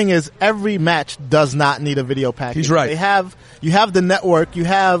 my thing is every match does not need a video package. He's right. You have the network, you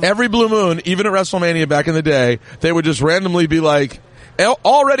have Every Blue Moon, even at WrestleMania back in the day, they would just randomly be like,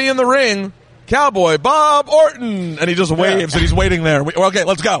 already in the ring, Cowboy Bob Orton, and he just waves and he's waiting there. Okay,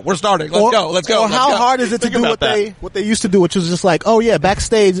 let's go. We're starting. Let's go. Or how hard is it to do what they used to do, which was just like, oh yeah,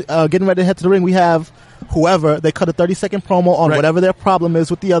 backstage, getting ready to head to the ring, we have whoever, they cut a 30-second promo on whatever their problem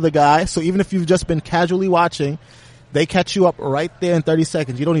is with the other guy. So even if you've just been casually watching, they catch you up right there in 30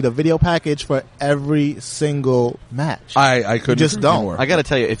 seconds. You don't need a video package for every single match. I couldn't just don't. More. I got to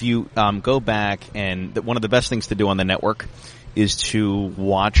tell you, if you go back, and one of the best things to do on the network is to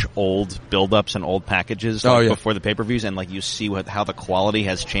watch old build-ups and old packages before the pay-per-views, and like you see how the quality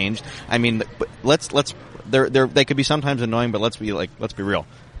has changed. I mean, they could be sometimes annoying, but let's be real.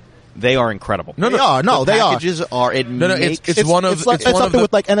 They are incredible. They are. Packages are. It's one of it's something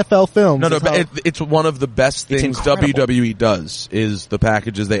with like NFL films. It's one of the best things WWE does is the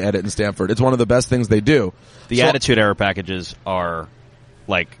packages they edit in Stamford. It's one of the best things they do. The Attitude Era packages are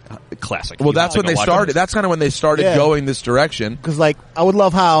like classic. Well, that's when they started. That's kind of when they started going this direction. Because like I would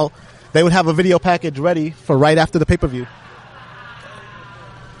love how they would have a video package ready for right after the pay-per-view.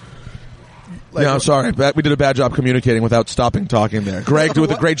 Like, no, sorry. We did a bad job communicating without stopping talking there. Greg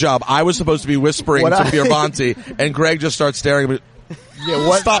did a great job. I was supposed to be whispering to Fiorvanti, and Greg just starts staring at me. Yeah,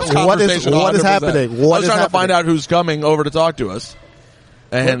 what is happening? I was trying to find out who's coming over to talk to us.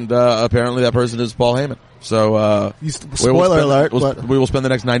 And apparently that person is Paul Heyman. So spoiler alert. We will spend the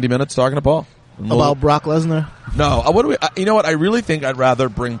next 90 minutes talking to Paul. About Brock Lesnar? No. What do we? You know what? I really think I'd rather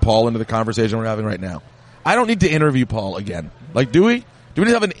bring Paul into the conversation we're having right now. I don't need to interview Paul again. Like, do we? Do we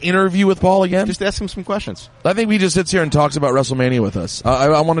need to have an interview with Paul again? Just ask him some questions. I think he just sits here and talks about WrestleMania with us.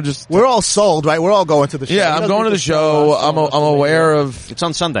 I want to just... We're all sold, right? We're all going to the show. Yeah, I'm going to the show. I'm aware of... It's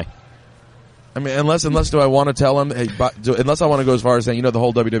on Sunday. I mean, unless do I want to tell him... Hey, unless I want to go as far as saying, the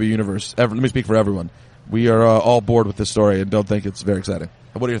whole WWE universe. Let me speak for everyone. We are all bored with this story and don't think it's very exciting.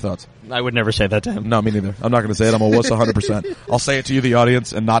 What are your thoughts? I would never say that to him. No, me neither. I'm not going to say it. I'm a wuss 100%. I'll say it to you, the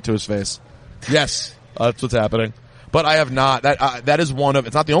audience, and not to his face. Yes, that's what's happening. But I have not. That is one of.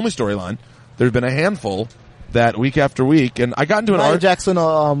 It's not the only storyline. There's been a handful that week after week, and I got into an argument. Jackson,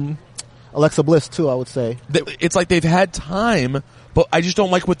 Alexa Bliss too. I would say it's like they've had time, but I just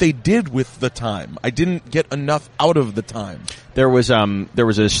don't like what they did with the time. I didn't get enough out of the time. There was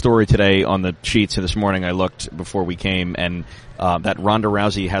a story today on the sheets this morning. I looked before we came, and that Ronda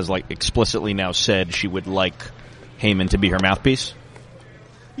Rousey has like explicitly now said she would like Heyman to be her mouthpiece.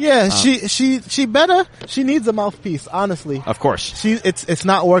 Yeah, she better. She needs a mouthpiece, honestly. Of course. It's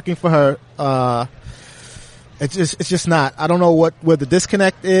not working for her. It's just not. I don't know where the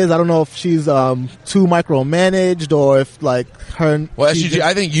disconnect is. I don't know if she's too micromanaged or if like her. Well, SGG,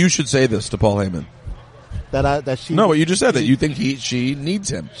 I think you should say this to Paul Heyman. That she. No, what you just said, that you think she needs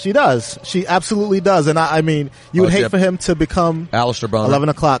him. She does. She absolutely does. And I mean, you would hate for him to become Aleister Boner. 11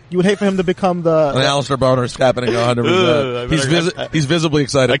 o'clock. You would hate for him to become and Aleister Boner is happening 100%. He's visibly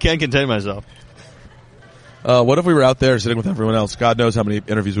excited. I can't contain myself. What if we were out there sitting with everyone else? God knows how many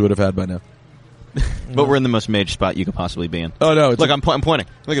interviews we would have had by now. But we're in the most made spot you could possibly be in. Oh no! Look, I'm pointing.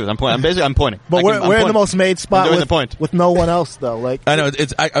 Look at this. I'm pointing. I'm pointing. But we're in the most made spot with no one else though. Like I know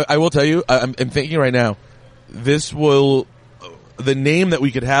it's. I will tell you. I'm thinking right now. This will, the name that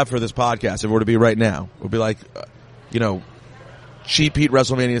we could have for this podcast, if it were to be right now, would be like, Cheap Heat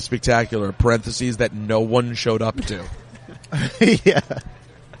WrestleMania Spectacular, parentheses that no one showed up to. Yeah.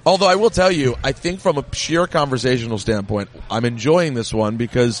 Although I will tell you, I think from a sheer conversational standpoint, I'm enjoying this one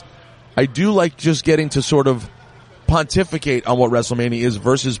because I do like just getting to sort of pontificate on what WrestleMania is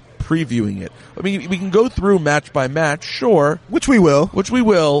versus previewing it. I mean, we can go through match by match, sure. Which we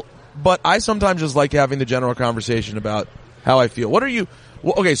will. But I sometimes just like having the general conversation about how I feel. What are you...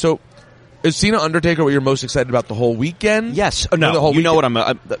 Well, okay, so is Cena Undertaker what you're most excited about the whole weekend? Yes. Oh, no, you know what I'm...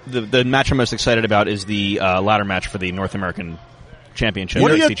 the match I'm most excited about is the ladder match for the North American Championship.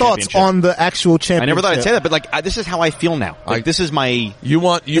 What are your thoughts on the actual championship? I never thought I'd say that, but like this is how I feel now. Like this is my... You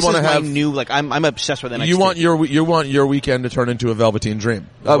want to have... my new... Like I'm obsessed with NXT. You want your weekend to turn into a Velveteen Dream.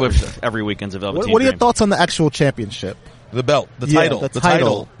 Every weekend's a Velveteen Dream. What are your thoughts on the actual championship? The belt, the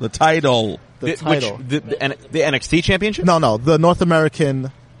title. The NXT championship? No, the North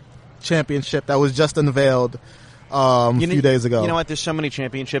American championship that was just unveiled a few days ago. You know what? There's so many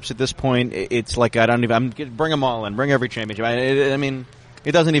championships at this point. It's like I'm bring them all in, bring every championship. I mean,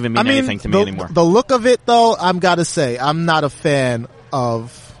 it doesn't even mean anything to me anymore. The look of it, though, I'm gotta say, I'm not a fan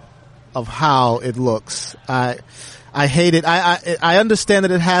of how it looks. I hate it. I understand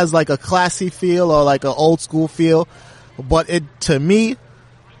that it has like a classy feel or like an old school feel. But to me,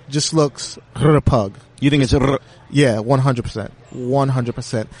 just looks pug. You think it's Yeah, 100%.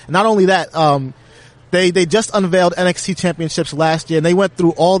 100%. And not only that, they just unveiled NXT championships last year, and they went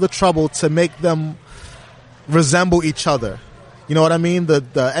through all the trouble to make them resemble each other. You know what I mean? The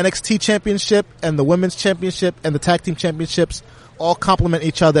NXT championship and the women's championship and the tag team championships all complement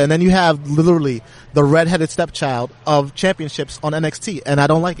each other, and then you have literally the redheaded stepchild of championships on NXT, and I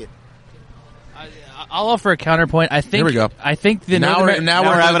don't like it. I'll offer a counterpoint. I think. Here we go. I think the Now we're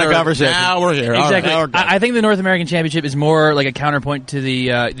having a conversation. Now we're here. Exactly. All right. I think the North American Championship is more like a counterpoint to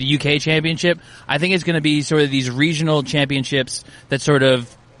the UK Championship. I think it's going to be sort of these regional championships that sort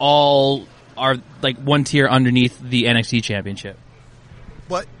of all are like one tier underneath the NXT Championship.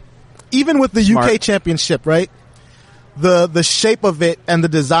 But even with the UK championship, right? The shape of it and the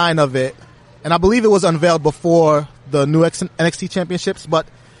design of it, and I believe it was unveiled before the new NXT championships, but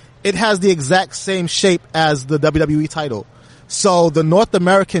it has the exact same shape as the WWE title. So the North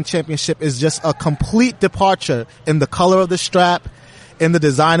American championship is just a complete departure in the color of the strap, in the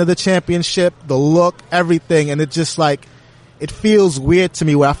design of the championship, the look, everything, and it just like, it feels weird to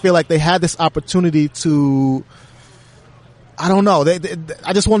me where I feel like they had this opportunity to, I don't know,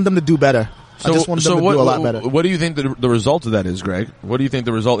 I just wanted them to do better. I just wanted them to do a lot better. What do you think the result of that is, Greg? What do you think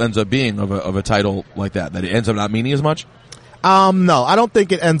the result ends up being of a title like that? That it ends up not meaning as much? No, I don't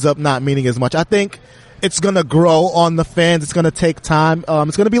think it ends up not meaning as much. I think it's gonna grow on the fans. It's gonna take time.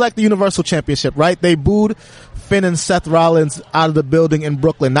 It's gonna be like the Universal Championship, right? They booed Finn and Seth Rollins out of the building in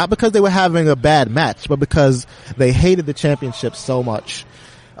Brooklyn, not because they were having a bad match, but because they hated the championship so much.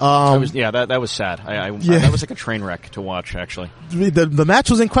 that was sad. That was like a train wreck to watch, actually. The match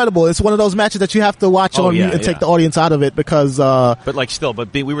was incredible. It's one of those matches that you have to watch on mute and take the audience out of it because,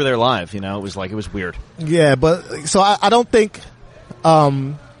 but we were there live, you know, it was weird. Yeah, but, so I don't think,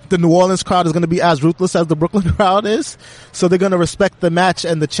 the New Orleans crowd is going to be as ruthless as the Brooklyn crowd is. So they're going to respect the match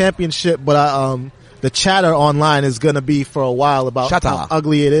and the championship, but, the chatter online is going to be for a while about how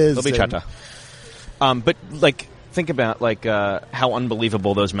ugly it is. There'll be chatter. But like, think about like how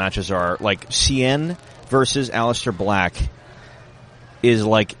unbelievable those matches are. Like CN versus Aleister Black is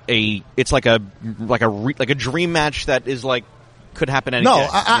like a dream match that is like could happen any day.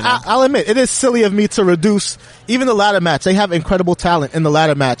 I'll admit it is silly of me to reduce even the ladder match. They have incredible talent in the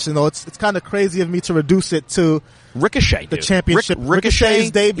ladder match. You know, it's kind of crazy of me to reduce it to Ricochet, the championship.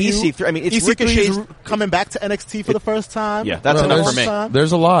 Ricochet's debut. EC3. I mean, it's EC3 Ricochet's coming back to NXT for the first time. Yeah, that's enough for me.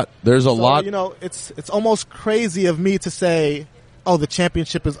 There's a lot. You know, it's almost crazy of me to say, oh, the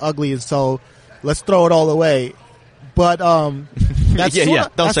championship is ugly, and so let's throw it all away. But that's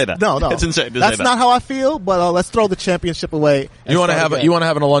don't say that. No, it's insane. That's not how I feel. But let's throw the championship away. You want to have an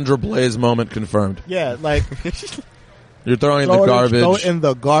Alundra Blaze moment confirmed? Yeah, like. You're throwing in the garbage. Throw it in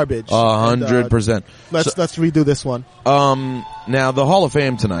the garbage. 100%. Let's redo this one. Now the Hall of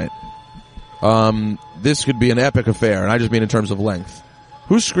Fame tonight. This could be an epic affair, and I just mean in terms of length.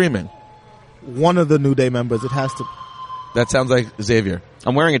 Who's screaming? One of the New Day members. It has to. That sounds like Xavier.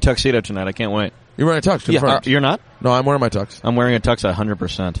 I'm wearing a tuxedo tonight. I can't wait. You're wearing a tux. Confirmed. You're not? No, I'm wearing my tux. I'm wearing a tux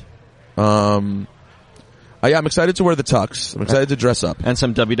 100%. I'm excited to wear the tux. I'm excited to dress up. And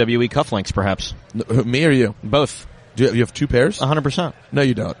some WWE cufflinks, perhaps. Me or you? Both. You have two pairs? 100%. No,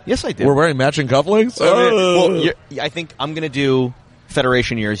 you don't. Yes, I do. We're wearing matching cufflinks? I think I'm going to do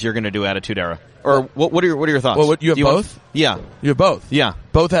Federation years. You're going to do Attitude Era. Or what are your thoughts? Well, you have both? Yeah. You have both? Yeah.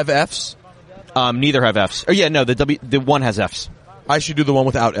 Both have Fs? Neither have Fs. Oh, yeah, no, the one has Fs. I should do the one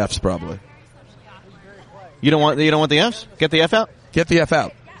without Fs, probably. You don't want the Fs? Get the F out? Get the F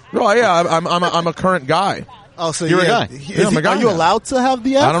out. No, yeah, I'm a current guy. Oh, so you're a guy. I'm a guy. Are you allowed to have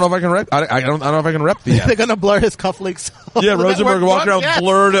the F? I don't know if I can rep. I don't know if I can rep the F. They're gonna blur his cufflinks. Yeah, Rosenberg walking around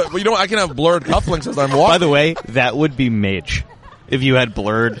blurred. Well, you know, I can have blurred cufflinks as I'm walking. By the way, that would be mage. If you had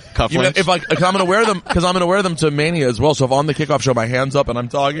blurred cufflinks. If I'm gonna wear them, because I'm gonna wear them to Mania as well. So if on the kickoff show my hand's up and I'm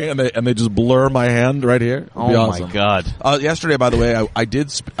talking and they just blur my hand right here, it'd be awesome. My god! Yesterday, by the way, I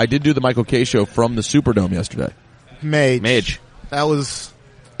did do the Michael K show from the Superdome yesterday. Mage. That was,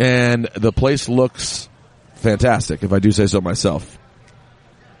 and the place looks fantastic, if I do say so myself.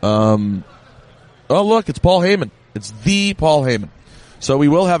 Oh look, it's Paul Heyman. It's the Paul Heyman. So we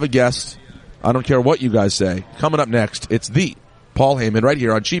will have a guest. I don't care what you guys say. Coming up next, it's the Paul Heyman right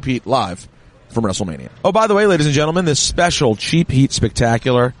here on Cheap Heat live from WrestleMania. Oh, by the way, ladies and gentlemen, this special Cheap Heat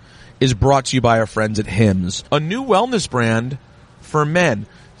Spectacular is brought to you by our friends at Hims, a new wellness brand for men.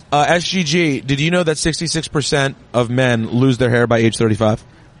 SGG, did you know that 66% of men lose their hair by age 35?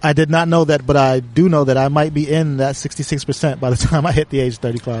 I did not know that, but I do know that I might be in that 66% by the time I hit the age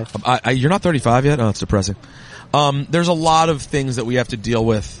 35. You're not 35 yet? Oh, it's depressing. There's a lot of things that we have to deal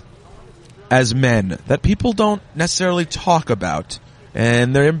with as men that people don't necessarily talk about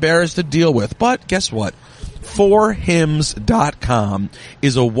and they're embarrassed to deal with. But guess what? forhims.com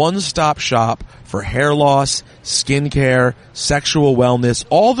is a one-stop shop for hair loss, skincare, sexual wellness,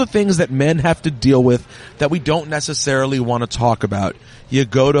 all the things that men have to deal with that we don't necessarily want to talk about. You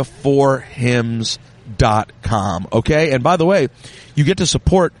go to forhims.com, okay? And by the way, you get to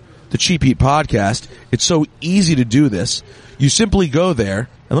support the Cheap Heat podcast. It's so easy to do this. You simply go there,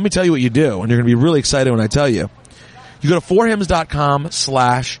 and let me tell you what you do, and you're going to be really excited when I tell you. You go to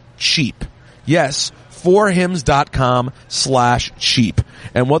forhims.com/cheap. Yes, forhims.com/cheap.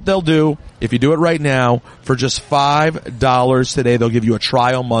 And what they'll do, if you do it right now, for just $5 today, they'll give you a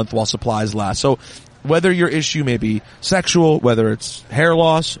trial month while supplies last. So whether your issue may be sexual, whether it's hair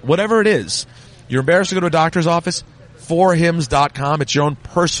loss, whatever it is, you're embarrassed to go to a doctor's office, forhims.com. It's your own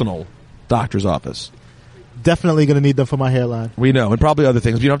personal doctor's office. Definitely going to need them for my hairline. We know, and probably other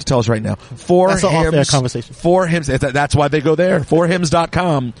things. But you don't have to tell us right now. That's an off-air conversation. Forhims. That's why they go there.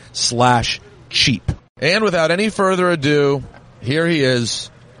 forhims.com/cheap. And without any further ado, here he is,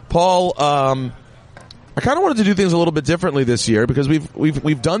 Paul. I kind of wanted to do things a little bit differently this year because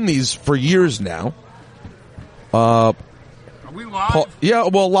we've done these for years now. Are we live? Paul, yeah,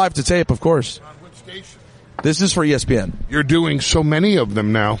 well, live to tape, of course. On what station? This is for ESPN. You're doing so many of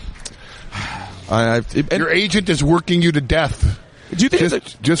them now. Your agent is working you to death. Do you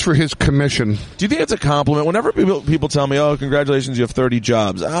think just for his commission? Do you think it's a compliment? Whenever people tell me, "Oh, congratulations, you have 30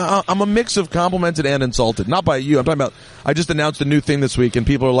 jobs," I'm a mix of complimented and insulted. Not by you. I'm talking about. I just announced a new thing this week, and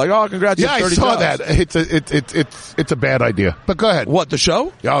people are like, "Oh, congrats, you have 30 jobs." Yeah, I saw that. It's a bad idea. But go ahead. What, the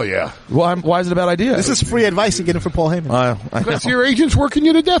show? Oh yeah. Why is it a bad idea? This is free advice you're getting from Paul Heyman. Because your agent's working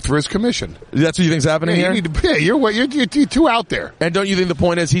you to death for his commission. That's what you think's happening here? You're too out there. And don't you think the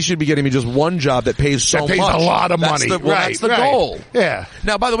point is he should be getting me just one job that pays so much? That pays a lot of money. That's the goal. Yeah.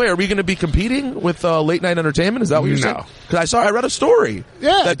 Now, by the way, are we going to be competing with late night entertainment? Is that what you're saying? No. Because I read a story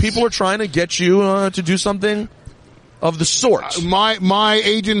that people are trying to get you to do something of the sort. My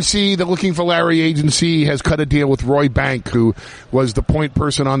agency, the Looking for Larry agency, has cut a deal with Roy Bank, who was the point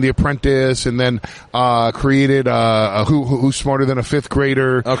person on The Apprentice, and then created Who's Smarter Than a Fifth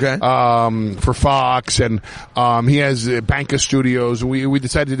Grader. Okay. For Fox, and he has Banca Studios. We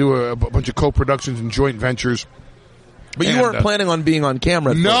decided to do a bunch of co-productions and joint ventures. But you weren't planning on being on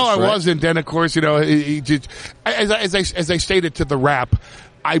camera. No, I wasn't. Then, of course, he just, as I stated to the Wrap,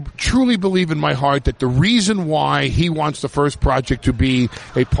 I truly believe in my heart that the reason why he wants the first project to be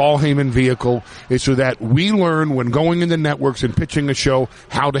a Paul Heyman vehicle is so that we learn when going into networks and pitching a show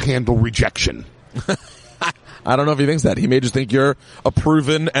how to handle rejection. I don't know if he thinks that. He may just think you're a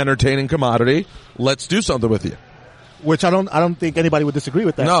proven, entertaining commodity. Let's do something with you. Which I don't think anybody would disagree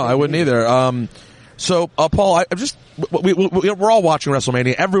with that. No, I wouldn't either. So, Paul, we're all watching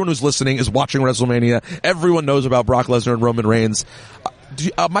WrestleMania. Everyone who's listening is watching WrestleMania. Everyone knows about Brock Lesnar and Roman Reigns.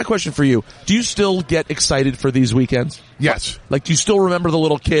 My question for you, do you still get excited for these weekends? Yes. Like, do you still remember the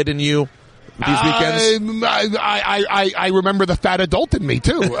little kid in you these weekends? I remember the fat adult in me,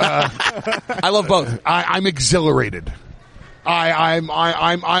 too. I love both. I'm exhilarated. I'm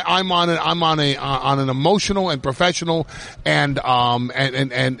on an emotional and professional and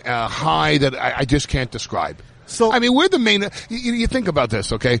high that I just can't describe. So, I mean, we're the main, you think about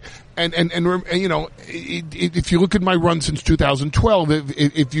this, okay? And you know, if you look at my run since 2012,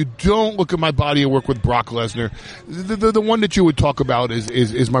 if you don't look at my body of work with Brock Lesnar, the one that you would talk about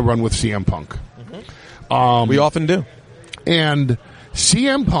is my run with CM Punk. Mm-hmm. We often do. And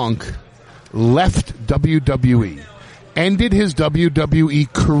CM Punk left WWE, ended his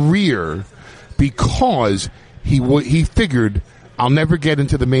WWE career because he figured, I'll never get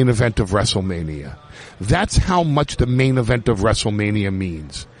into the main event of WrestleMania. That's how much the main event of WrestleMania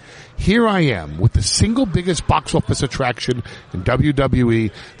means. Here I am with the single biggest box office attraction in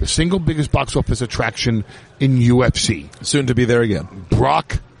WWE, the single biggest box office attraction in UFC. Soon to be there again.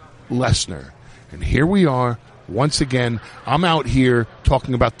 Brock Lesnar. And here we are, once again, I'm out here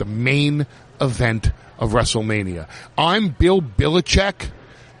talking about the main event of WrestleMania. I'm Bill Belichick,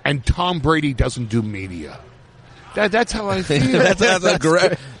 and Tom Brady doesn't do media. That's how I feel. that's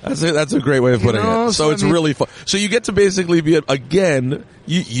a great way of putting it. So it's really fun. So you get to basically be again.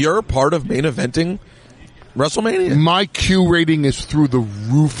 You're part of main eventing WrestleMania. My Q rating is through the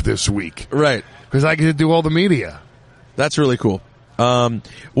roof this week, right? Because I get to do all the media. That's really cool.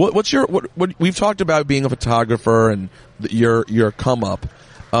 What we've talked about being a photographer and your come up.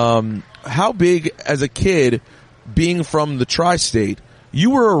 How big as a kid, being from the tri-state,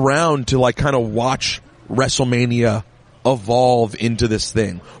 you were around to like kind of watch WrestleMania evolve into this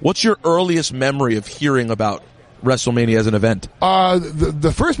thing. What's your earliest memory of hearing about WrestleMania as an event?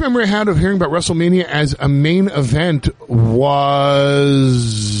 The first memory I had of hearing about WrestleMania as a main event was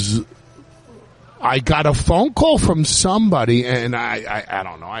I got a phone call from somebody, and I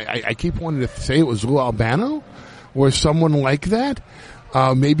don't know. I keep wanting to say it was Lou Albano or someone like that.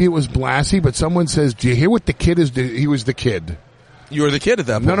 Maybe it was Blassie, but someone says, "Do you hear what the kid is doing?" He was the kid. You were the kid at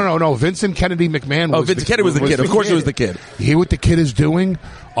that point. No. Vincent Kennedy McMahon was Vincent Kennedy was the kid. Of course it was the kid. You hear what the kid is doing?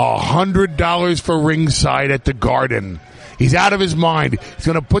 $100 for ringside at the Garden. He's out of his mind. He's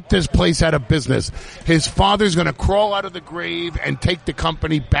going to put this place out of business. His father's going to crawl out of the grave and take the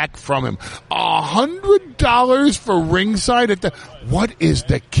company back from him. $100 for ringside at the... What is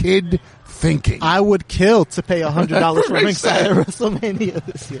the kid thinking? I would kill to pay $100 for ringside at WrestleMania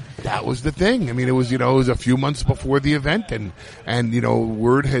this year. That was the thing. I mean, it was a few months before the event, and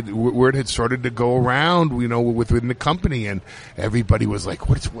word had started to go around, within the company, and everybody was like,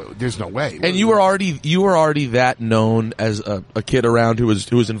 there's no way. And you were already that known as a kid around who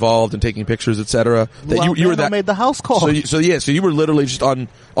was involved in taking pictures, etc. That you were that made the house call. So you were literally just on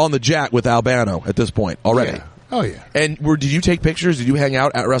the jack with Albano at this point already. Yeah. Oh yeah. And did you take pictures? Did you hang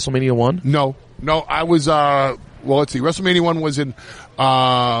out at WrestleMania 1? No. I was. Let's see. WrestleMania 1 was in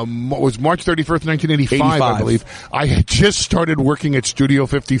was March 31st, 1985, I believe. I had just started working at Studio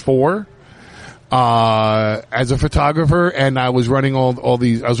 54 as a photographer, and I was running all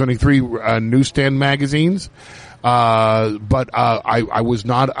these. I was running 3 newsstand magazines. But I was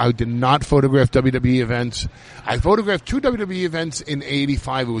not. I did not photograph WWE events. I photographed 2 WWE events in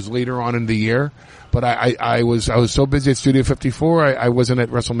 '85. It was later on in the year. But I was so busy at Studio 54, I wasn't at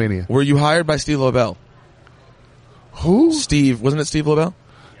WrestleMania. Were you hired by Steve Lobel? Who? Steve. Wasn't it Steve Lobel?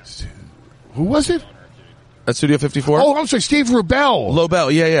 Who was it? At Studio 54? Oh, I'm sorry, Steve Rubel.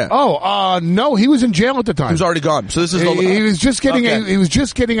 Lobel, yeah. Oh, no, he was in jail at the time. He was already gone. So this is he was just getting he was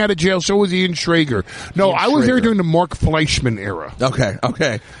just getting out of jail. So was Ian Schrager. No, I was there during the Mark Fleischman era.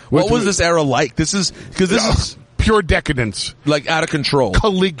 Okay. What was this era like? This is pure decadence, like out of control.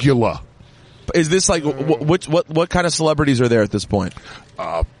 Caligula. Is this like what kind of celebrities are there at this point?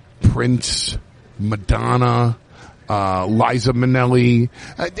 Prince, Madonna, Liza Minnelli,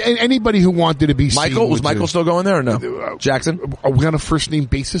 anybody who wanted to be Michael. Was Michael still going there or no? Jackson? Are we on a first name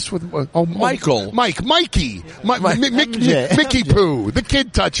basis with Michael? Mikey, Mickey Pooh, the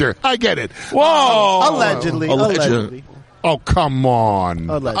kid toucher. I get it. Whoa! Allegedly. Oh, come on.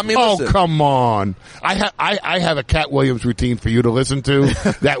 I mean, listen. Come on. I have a Cat Williams routine for you to listen to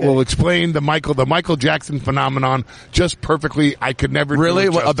that will explain the Michael Jackson phenomenon just perfectly. I could never really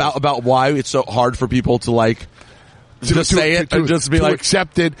do it about why it's so hard for people to like to say it and just be like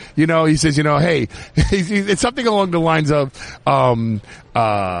accept it. He says, hey, it's something along the lines of, who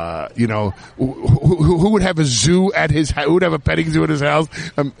would have a zoo at his house? Who would have a petting zoo at his house?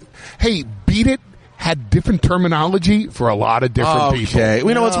 Hey, Beat It had different terminology for a lot of different people. Okay,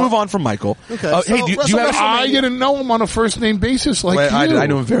 let's move on from Michael. Okay, hey, do you have? I didn't know him on a first name basis like you. I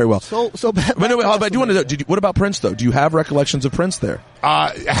know him very well. So I do want to know. What about Prince though? Do you have recollections of Prince there?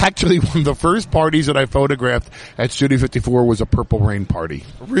 Actually, one of the first parties that I photographed at Studio 54 was a Purple Rain party.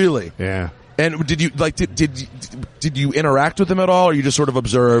 Really? Yeah. And did you did you interact with him at all, or you just sort of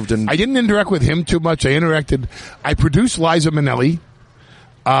observed? And I didn't interact with him too much. I produced Liza Minnelli.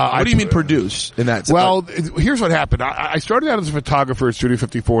 What do you mean produce in that? Well, here's what happened. I started out as a photographer at Studio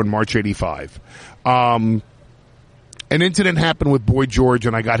 54 in March '85. An incident happened with Boy George,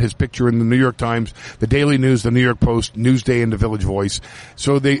 and I got his picture in the New York Times, the Daily News, the New York Post, Newsday, and the Village Voice.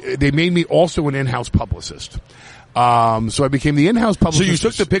 So they made me also an in-house publicist. So I became the in-house publicist. So you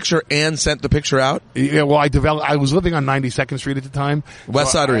took the picture and sent the picture out? Yeah, well, I was living on 92nd Street at the time.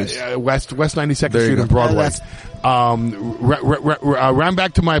 West side or east? West 92nd Street and Broadway. Ran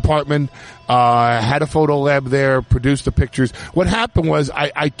back to my apartment, had a photo lab there, produced the pictures. What happened was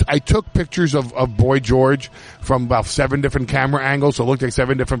I took pictures of Boy George from about 7 different camera angles, so it looked like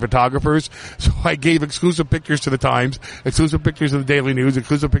 7 different photographers. So I gave exclusive pictures to the Times, exclusive pictures to the Daily News,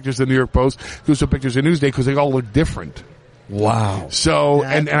 exclusive pictures to the New York Post, exclusive pictures to Newsday, because they all looked different. Wow. So,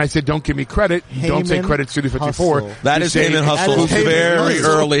 and I said, don't give me credit. Don't say credit Studio 54. Hustle. That is Heyman Hustle. Very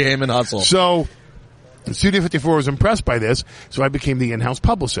early Heyman Hustle. So, Studio 54 was impressed by this, so I became the in-house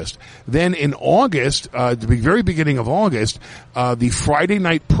publicist. Then in August, the very beginning of August, the Friday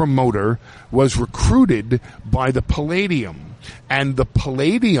night promoter was recruited by the Palladium. And the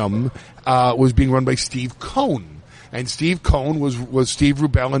Palladium was being run by Steve Cohn. And Steve Cohn was Steve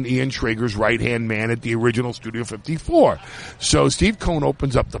Rubel and Ian Schrager's right-hand man at the original Studio 54. So Steve Cohn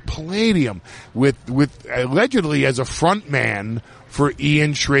opens up the Palladium with allegedly as a front man for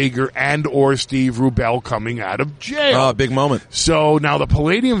Ian Schrager and or Steve Rubel coming out of jail. Big moment. So now the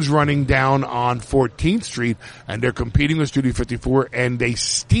Palladium's running down on 14th Street, and they're competing with Studio 54, and they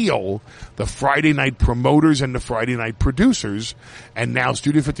steal the Friday night promoters and the Friday night producers, and now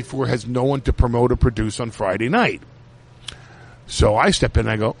Studio 54 has no one to promote or produce on Friday night. So I step in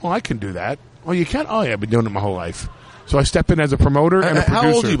and I go, oh, I can do that. Oh, you can? Oh, yeah, I've been doing it my whole life. So I step in as a promoter and a producer.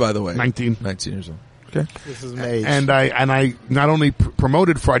 How old are you, by the way? 19. 19 years old. Okay. This is Mage. And I not only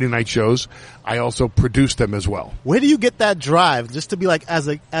promoted Friday night shows, I also produced them as well. Where do you get that drive just to be like as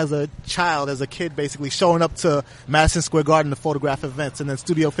a child, as a kid, basically showing up to Madison Square Garden to photograph events, and then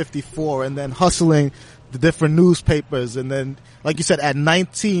Studio 54, and then hustling the different newspapers, and then, like you said, at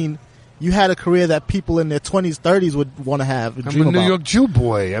 19, you had a career that people in their 20s, 30s would want to have. And I'm dream a New about. York Jew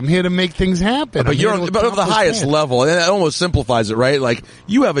boy. I'm here to make things happen. But you're on the highest level, and that almost simplifies it, right? Like,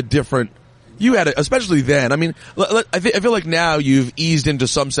 you have a different... You had it, especially then. I mean, I feel like now you've eased into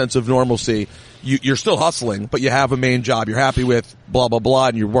some sense of normalcy. You're still hustling, but you have a main job. You're happy with blah blah blah,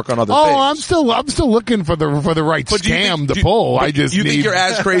 and you work on other things. I'm still looking for the right scam to pull. I just you think you're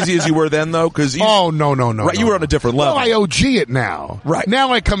as crazy as you were then, though? Because no. Right, you were on a different level. Well, I OG it now. Right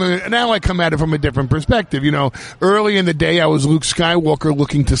now, I come at it from a different perspective. You know, early in the day, I was Luke Skywalker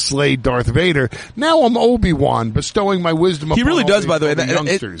looking to slay Darth Vader. Now I'm Obi-Wan, bestowing my wisdom. He really does, by the way.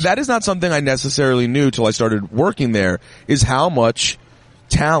 Youngsters. That is not something I necessarily knew till I started working there. Is how much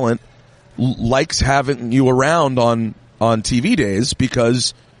talent likes having you around on TV days,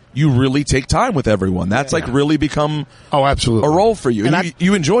 because you really take time with everyone. That's like really become absolutely a role for you. And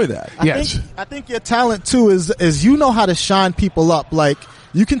you enjoy that. I think your talent too is you know how to shine people up. Like,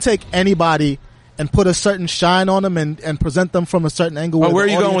 you can take anybody and put a certain shine on them and present them from a certain angle. Where are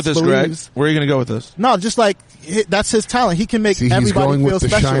you going with this, Greg? Where are you going to go with this? No, just like that's his talent. He can make everybody he's going feel with the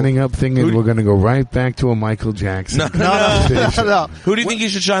special. shining up thing, and we're going to go right back to a Michael Jackson. No. Who do you think he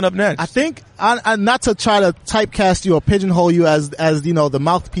should shine up next? I think, not to try to typecast you or pigeonhole you as you know, the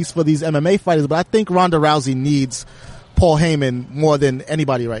mouthpiece for these MMA fighters, but I think Ronda Rousey needs Paul Heyman more than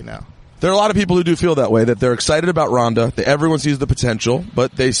anybody right now. There are a lot of people who do feel that way, that they're excited about Ronda, that everyone sees the potential,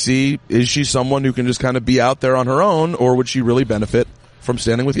 but they see, is she someone who can just kind of be out there on her own, or would she really benefit from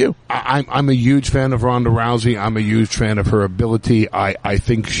standing with you? I'm a huge fan of Ronda Rousey. I'm a huge fan of her ability. I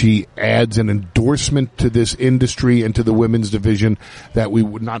think she adds an endorsement to this industry and to the women's division that we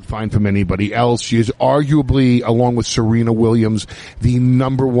would not find from anybody else. She is arguably, along with Serena Williams, the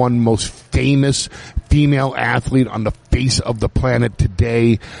number one most famous female athlete on the face of the planet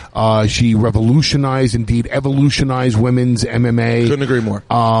today. She revolutionized, indeed evolutionized women's MMA. Couldn't agree more.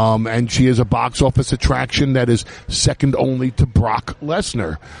 And she is a box office attraction that is second only to Brock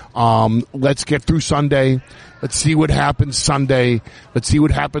Lesnar. Let's get through Sunday. Let's see what happens Sunday. Let's see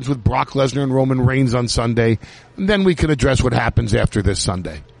what happens with Brock Lesnar and Roman Reigns on Sunday. And then we can address what happens after this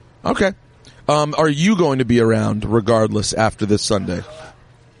Sunday. Okay. Are you going to be around regardless after this Sunday?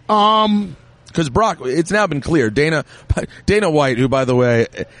 Because Brock, it's now been clear. Dana White, who, by the way,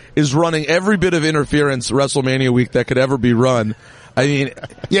 is running every bit of interference WrestleMania week that could ever be run. I mean,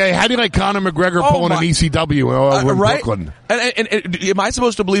 yeah, how do you like Conor McGregor pulling an ECW over in right? Brooklyn? And am I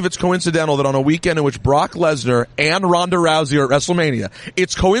supposed to believe it's coincidental that on a weekend in which Brock Lesnar and Ronda Rousey are at WrestleMania,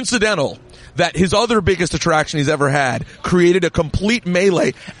 it's coincidental that his other biggest attraction he's ever had created a complete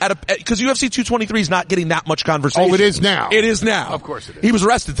melee because UFC 223 is not getting that much conversation. Oh, it is now. It is now. Of course it is. He was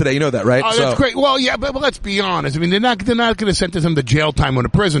arrested today. You know that, right? Oh, that's great. Well, yeah, but let's be honest. I mean, they're not going to sentence him to jail time or to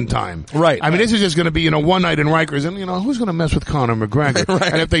prison time. Right. I mean, this is just going to be, one night in Rikers, and, who's going to mess with Conor McGregor?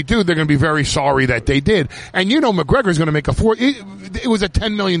 Right. And if they do, they're going to be very sorry that they did. And McGregor's going to make it was a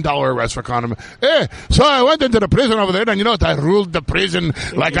 $10 million arrest for Conor. So I went into the prison over there, and I ruled the prison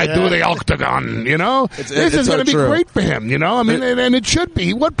like I do the octagon, This is going to be great for him, I mean, and it should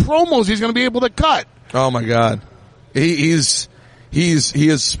be. What promos he's going to be able to cut? Oh my God. He is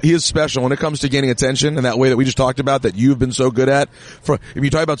special when it comes to gaining attention in that way that we just talked about, that you've been so good at. If you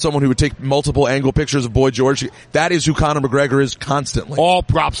talk about someone who would take multiple angle pictures of Boy George, that is who Conor McGregor is constantly. All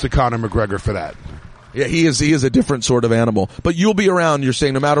props to Conor McGregor for that. Yeah, he is a different sort of animal. But you'll be around, you're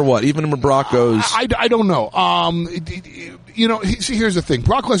saying, no matter what, even when Brock goes. I don't know. See, here's the thing.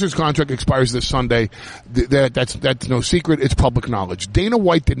 Brock Lesnar's contract expires this Sunday. That's no secret. It's public knowledge. Dana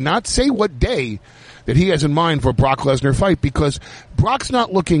White did not say what day that he has in mind for a Brock Lesnar fight, because Brock's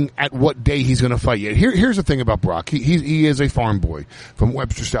not looking at what day he's going to fight yet. Here's the thing about Brock. He is a farm boy from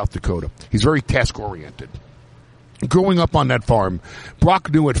Webster, South Dakota. He's very task oriented. Growing up on that farm,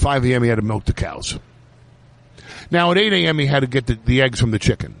 Brock knew at 5 a.m. he had to milk the cows. Now, at 8 a.m., he had to get the eggs from the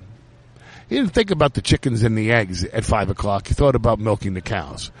chicken. He didn't think about the chickens and the eggs at 5 o'clock. He thought about milking the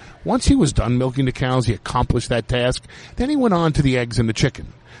cows. Once he was done milking the cows, he accomplished that task. Then he went on to the eggs and the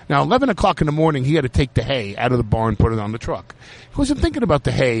chicken. Now, 11 o'clock in the morning, he had to take the hay out of the barn, put it on the truck. He wasn't thinking about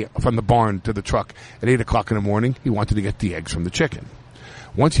the hay from the barn to the truck at 8 o'clock in the morning. He wanted to get the eggs from the chicken.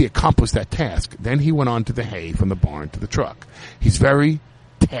 Once he accomplished that task, then he went on to the hay from the barn to the truck. He's very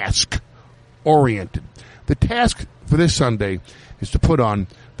task-oriented. The task for this Sunday is to put on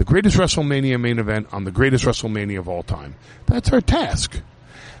the greatest WrestleMania main event on the greatest WrestleMania of all time. That's our task.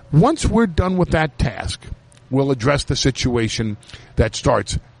 Once we're done with that task, we'll address the situation that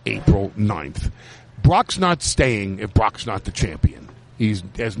starts April 9th. Brock's not staying if Brock's not the champion. He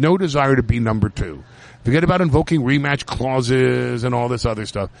has no desire to be number 2. Forget about invoking rematch clauses and all this other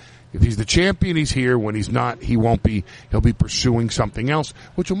stuff. If he's the champion, he's here. When he's not, he won't be. He'll be pursuing something else,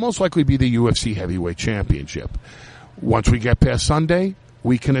 which will most likely be the UFC Heavyweight Championship. Once we get past Sunday,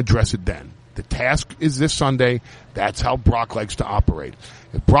 we can address it then. The task is this Sunday. That's how Brock likes to operate.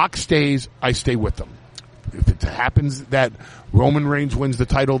 If Brock stays, I stay with him. If it happens that Roman Reigns wins the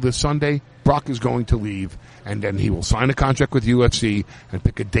title this Sunday, Brock is going to leave, and then he will sign a contract with UFC and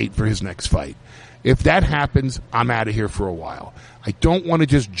pick a date for his next fight. If that happens, I'm out of here for a while. I don't want to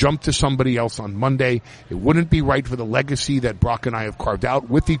just jump to somebody else on Monday. It wouldn't be right for the legacy that Brock and I have carved out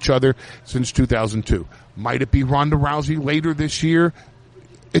with each other since 2002. Might it be Ronda Rousey later this year?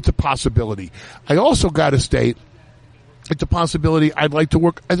 It's a possibility. I also got to state, it's a possibility I'd like to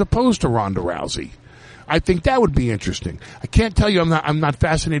work as opposed to Ronda Rousey. I think that would be interesting. I can't tell you I'm not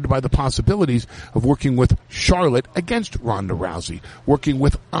fascinated by the possibilities of working with Charlotte against Ronda Rousey, working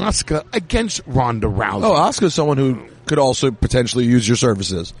with Asuka against Ronda Rousey. Oh, Asuka's someone who could also potentially use your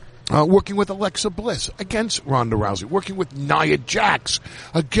services. Working with Alexa Bliss against Ronda Rousey. Working with Nia Jax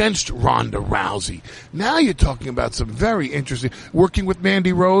against Ronda Rousey. Now you're talking about some very interesting... Working with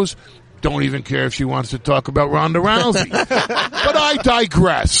Mandy Rose. Don't even care if she wants to talk about Ronda Rousey. But I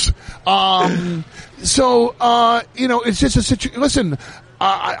digress. It's just a situation. Listen,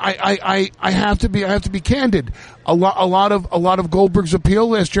 I have to be candid. A lot of Goldberg's appeal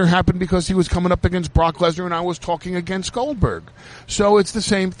last year happened because he was coming up against Brock Lesnar and I was talking against Goldberg. So it's the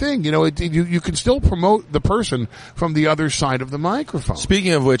same thing. You know, you can still promote the person from the other side of the microphone.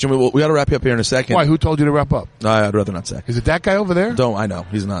 Speaking of which, and we got to wrap you up here in a second. Why? Who told you to wrap up? I'd rather not say. Is it that guy over there? I know.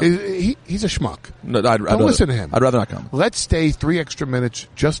 He's not. He's a schmuck. No, Don't listen to him. I'd rather not comment. Let's stay 3 extra minutes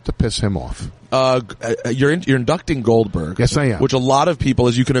just to piss him off. You're inducting Goldberg. Yes, I am. Which a lot of people,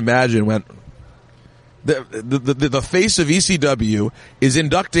 as you can imagine, went... The face of ECW is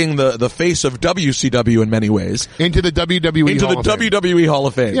inducting the face of WCW in many ways into the WWE Hall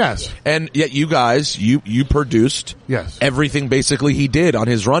of Fame. Yes, and yet you guys you produced everything basically he did on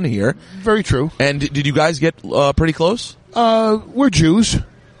his run here. Very true. And did you guys get pretty close? We're Jews.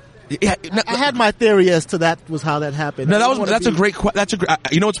 Yeah, I had my theory as to that was how that happened. No, that's a great.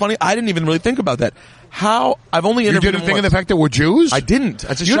 You know what's funny? I didn't even really think about that. How I've only interviewed. You didn't think of the fact that we're Jews? I didn't.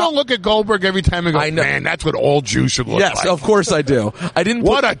 You don't look at Goldberg every time and go, man, that's what all Jews should look like. Yes, of course I do. I didn't.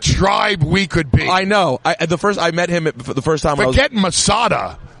 What a tribe we could be. I know. I met him for the first time. Forget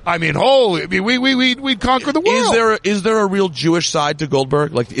Masada. I mean, we'd conquer the world. Is there a real Jewish side to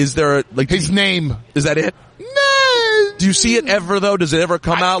Goldberg? Like, is there his name? Is that it? No. Do you see it ever though? Does it ever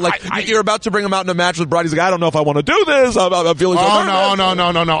come out? Like you're about to bring him out in a match with Bryan. He's like, I don't know if I want to do this. I'm feeling. Oh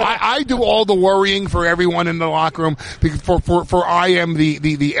no. I do all the worrying for everyone in the locker room. For I am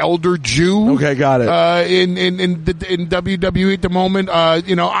the elder Jew. Okay, got it. In WWE at the moment,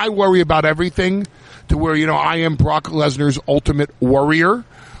 I worry about everything. To where I am Brock Lesnar's ultimate warrior.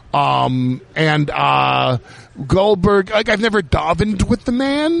 And Goldberg, like I've never davened with the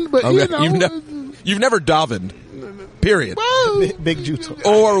man, but you've never davened. Period. Well, big Jew talk.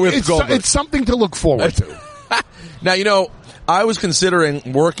 Or with Goldberg. It's something to look forward to. Now, I was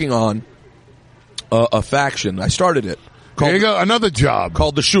considering working on a faction. I started it. There you go, another job.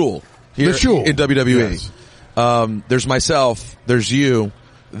 Called The Shul. The Shul. In WWE. Yes. There's myself, there's you,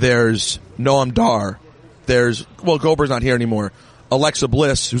 there's Noam Dar, Goldberg's not here anymore. Alexa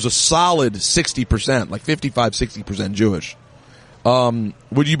Bliss, who's a solid 60%, like 55-60% Jewish.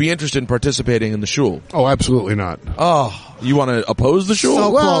 Would you be interested in participating in the Shul? Oh, absolutely not. Oh, you want to oppose the Shul? So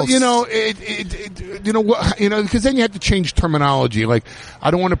well, close. Because then you have to change terminology. Like,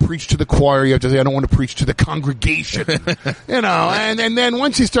 I don't want to preach to the choir. You have to say, I don't want to preach to the congregation. And then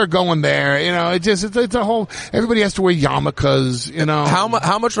once you start going there, it's a whole. Everybody has to wear yarmulkes.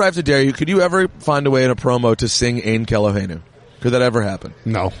 How much do I have to dare you? Could you ever find a way in a promo to sing Ein Kelohenu? Could that ever happen?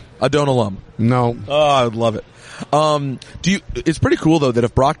 No. Adon Olam? No. Oh, I would love it. It's pretty cool though that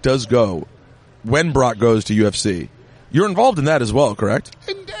if Brock goes to UFC, you're involved in that as well, correct?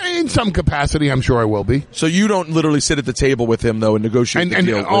 In some capacity, I'm sure I will be. So you don't literally sit at the table with him though and negotiate the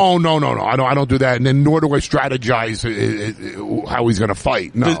deal. Oh no, I don't do that. And then nor do I strategize how he's going to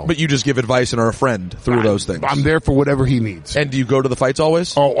fight. No, But you just give advice and are a friend through those things. I'm there for whatever he needs. And do you go to the fights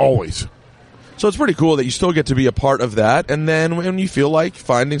always? Oh, always. So it's pretty cool that you still get to be a part of that. And then when you feel like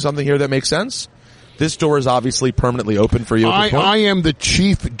finding something here that makes sense, this door is obviously permanently open for you. I am the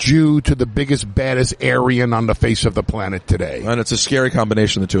chief Jew to the biggest, baddest Aryan on the face of the planet today. And it's a scary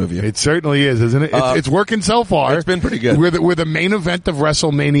combination, the two of you. It certainly is, isn't it? It's working so far. It's been pretty good. We're the main event of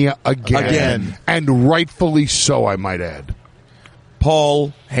WrestleMania again. And rightfully so, I might add.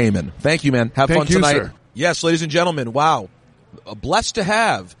 Paul Heyman. Thank you, man. Have fun tonight. Sir. Yes, ladies and gentlemen, wow. Blessed to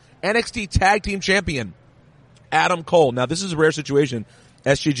have NXT Tag Team Champion Adam Cole. Now, this is a rare situation.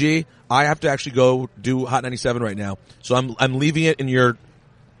 SGG, I have to actually go do Hot 97 right now. So I'm leaving it in your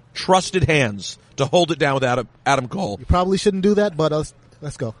trusted hands to hold it down with Adam Cole. You probably shouldn't do that, but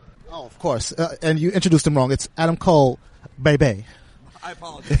let's go. Oh, of course. And you introduced him wrong. It's Adam Cole, baby. I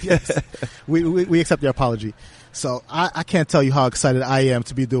apologize. Yes. We accept your apology. So I can't tell you how excited I am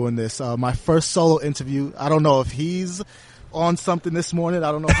to be doing this. My first solo interview. I don't know if he's on something this morning.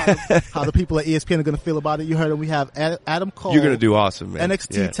 I don't know how the people at ESPN are going to feel about it. You heard him. We have Adam Cole. You're going to do awesome, man.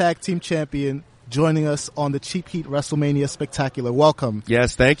 NXT Tag Team Champion joining us on the Cheap Heat WrestleMania Spectacular. Welcome.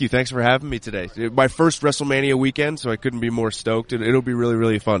 Yes, thank you. Thanks for having me today. My first WrestleMania weekend, so I couldn't be more stoked. It'll be really,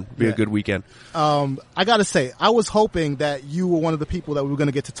 really fun. It'll be a good weekend. I got to say, I was hoping that you were one of the people that we were going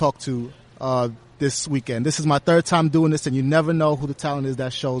to get to talk to this weekend. This is my third time doing this, and you never know who the talent is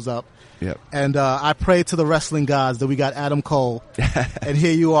that shows up. Yep. And I prayed to the wrestling gods that we got Adam Cole, and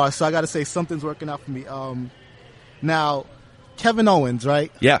here you are. So I got to say, something's working out for me. Now, Kevin Owens,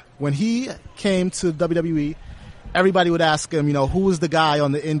 right? Yeah. When he came to WWE, everybody would ask him, who was the guy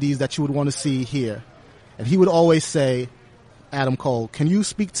on the indies that you would want to see here? And he would always say, Adam Cole. Can you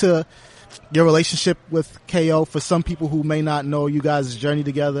speak to your relationship with KO for some people who may not know you guys' journey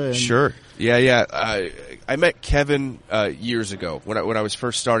together? Sure. Yeah. I met Kevin years ago when I was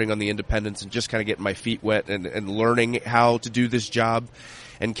first starting on the independents and just kind of getting my feet wet and learning how to do this job.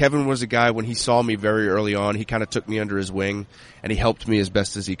 And Kevin was a guy, when he saw me very early on, he kind of took me under his wing and he helped me as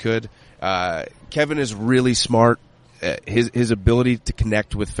best as he could. Kevin is really smart. His ability to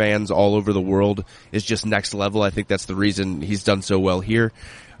connect with fans all over the world is just next level. I think that's the reason he's done so well here.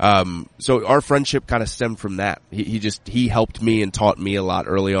 So our friendship kind of stemmed from that. He helped me and taught me a lot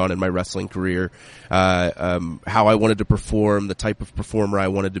early on in my wrestling career, how I wanted to perform, the type of performer I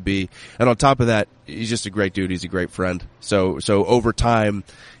wanted to be. And on top of that, he's just a great dude. He's a great friend. So over time,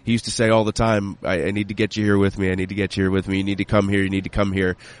 he used to say all the time, I need to get you here with me. I need to get you here with me. You need to come here. You need to come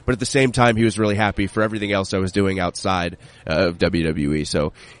here. But at the same time, he was really happy for everything else I was doing outside of WWE.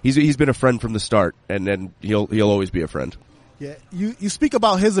 So he's been a friend from the start, and he'll always be a friend. Yeah, you speak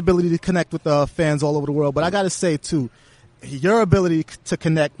about his ability to connect with fans all over the world, but I got to say too, your ability to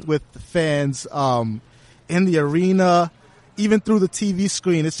connect with the fans in the arena, even through the TV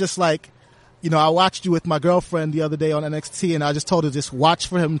screen. It's just like, I watched you with my girlfriend the other day on NXT, and I just told her just watch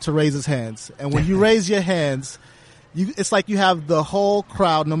for him to raise his hands. And when you raise your hands, it's like you have the whole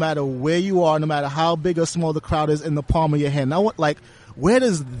crowd, no matter where you are, no matter how big or small the crowd is, in the palm of your hand. Now, where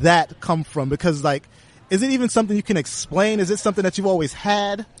does that come from? Because is it even something you can explain? Is it something that you've always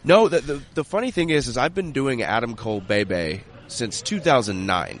had? No, the funny thing is I've been doing Adam Cole Bebe since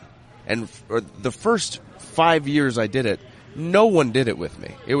 2009. And for the first 5 years I did it, no one did it with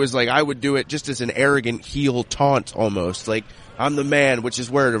me. It was like I would do it just as an arrogant heel taunt almost. Like, I'm the man, which is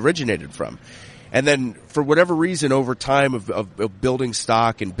where it originated from. And then, for whatever reason, over time of building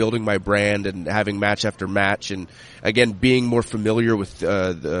stock and building my brand and having match after match and, again, being more familiar with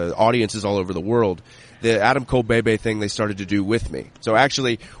the audiences all over the world, the Adam Cole Bebe thing they started to do with me. So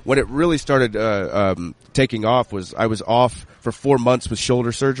actually, when it really started taking off was I was off for 4 months with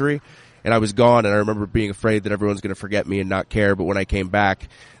shoulder surgery, and I was gone, and I remember being afraid that everyone's going to forget me and not care. But when I came back,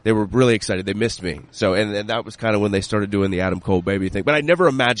 they were really excited. They missed me. So, and that was kind of when they started doing the Adam Cole Baby thing. But I never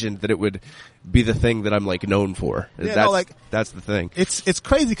imagined that it would be the thing that I'm known for. Yeah, that's the thing. It's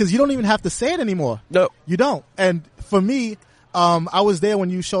crazy because you don't even have to say it anymore. No, you don't. And for me, I was there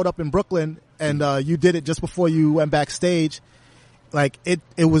when you showed up in Brooklyn, and you did it just before you went backstage.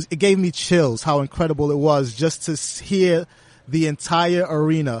 It gave me chills how incredible it was just to hear the entire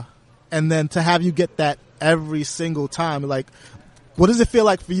arena. And then to have you get that every single time, what does it feel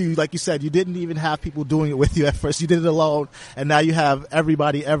like for you? Like you said, you didn't even have people doing it with you at first. You did it alone, and now you have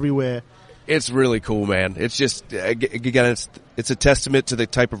everybody everywhere. It's really cool, man. It's just, again, it's a testament to the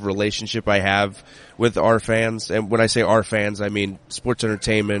type of relationship I have with our fans. And when I say our fans, I mean sports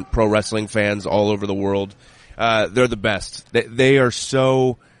entertainment, pro wrestling fans all over the world. They're the best. They are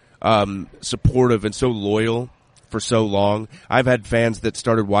so supportive and so loyal for so long. I've had fans that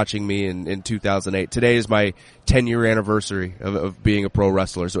started watching me in 2008. Today is my 10-year anniversary of being a pro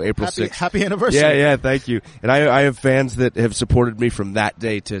wrestler. So April 6th. Happy anniversary. Yeah, thank you. And I have fans that have supported me from that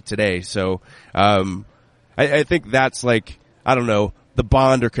day to today. So, I think that's like, I don't know, the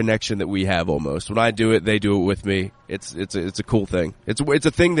bond or connection that we have almost. When I do it, they do it with me. It's a cool thing. It's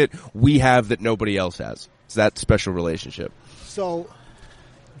a thing that we have that nobody else has. It's that special relationship. So,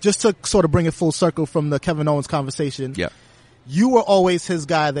 just to sort of bring it full circle from the Kevin Owens conversation, Yeah. you were always his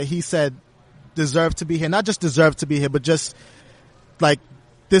guy that he said deserved to be here. Not just deserved to be here, but just like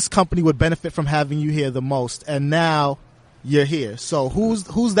this company would benefit from having you here the most. And now you're here. So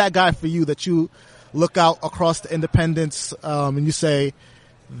who's that guy for you that you look out across the independents and you say,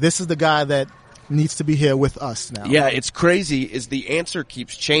 this is the guy that needs to be here with us now? Yeah, it's crazy is the answer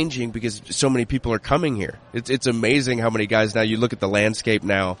keeps changing because so many people are coming here. It's amazing how many guys now, you look at the landscape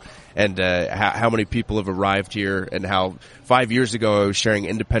now and how many people have arrived here and how 5 years ago I was sharing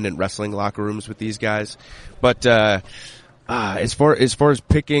independent wrestling locker rooms with these guys. But as far as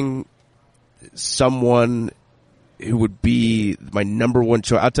picking someone who would be my number one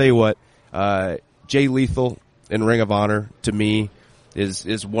choice, I'll tell you what, Jay Lethal in Ring of Honor to me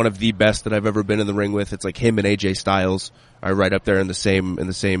is one of the best that I've ever been in the ring with. It's like him and AJ Styles are right up there in the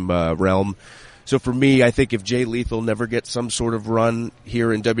same realm. So for me, I think if Jay Lethal never gets some sort of run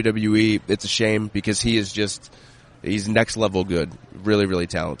here in WWE, it's a shame because he's next level good. Really, really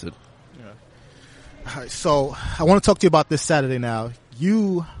talented. All right, so I want to talk to you about this Saturday now.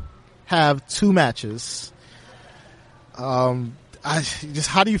 You have 2 matches. How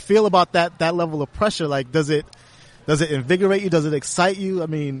do you feel about that level of pressure? Like, does it invigorate you? Does it excite you? I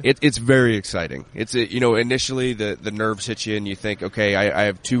mean, it's very exciting. It's initially the nerves hit you and you think, okay, I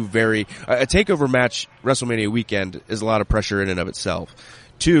have 2 a takeover match WrestleMania weekend is a lot of pressure in and of itself.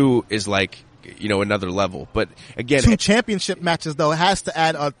 2 is like, another level. But again, 2 championship matches though has to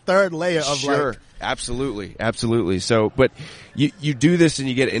add a third layer of sure. Absolutely. So, but you do this and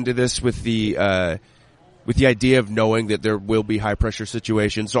you get into this with the idea of knowing that there will be high pressure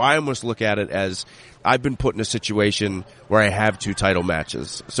situations. So I almost look at it as I've been put in a situation where I have 2 title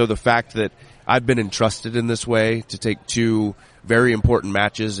matches. So the fact that I've been entrusted in this way to take 2 very important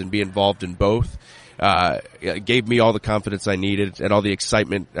matches and be involved in both, gave me all the confidence I needed and all the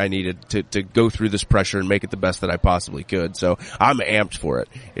excitement I needed to go through this pressure and make it the best that I possibly could. So I'm amped for it.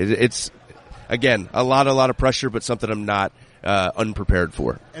 It's again, a lot of pressure, but something I'm not unprepared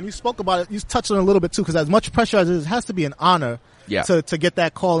for. And you spoke about it, you touched on it a little bit too, because as much pressure as it is, it has to be an honor to get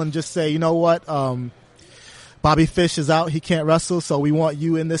that call and just say, you know what, Bobby Fish is out, he can't wrestle, so we want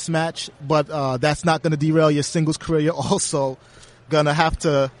you in this match, but that's not going to derail your singles career. You're also going to have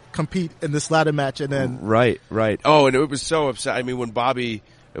to compete in this ladder match. And then Right. Oh, and it was so upset. I mean, when Bobby,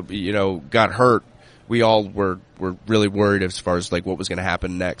 got hurt, we all were really worried as far as like what was going to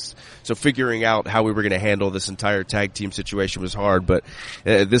happen next. So figuring out how we were going to handle this entire tag team situation was hard, but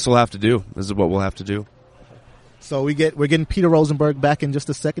this will have to do. This is what we'll have to do. So we're getting Peter Rosenberg back in just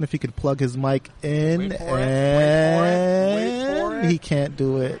a second. If he could plug his mic in, Wait for it. He can't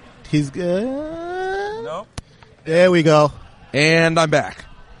do it. He's good. Nope. There we go. And I'm back.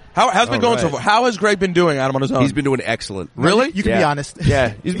 How's it been going so far? How has Greg been doing, Adam, on his own? He's been doing excellent. Really? You can be honest.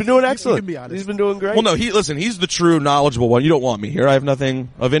 Yeah, he's been doing excellent. You can be honest. He's been doing great. Well, no, he's the true knowledgeable one. You don't want me here. I have nothing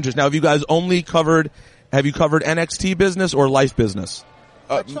of interest. Now, have you covered NXT business or life business?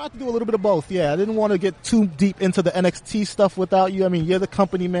 I tried to do a little bit of both. Yeah, I didn't want to get too deep into the NXT stuff without you. I mean, you're the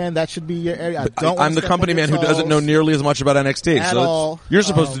company man. That should be your area. I'm the company man who doesn't know nearly as much about NXT. At all. You're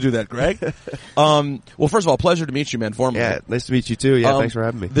supposed to do that, Greg. Well, first of all, pleasure to meet you, man. Formally. Yeah, nice to meet you too. Yeah, thanks for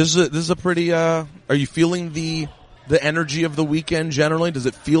having me. This is a pretty. Are you feeling the energy of the weekend generally? Does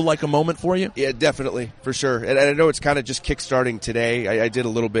it feel like a moment for you? Yeah, definitely, for sure. And I know it's kind of just kickstarting today. I did a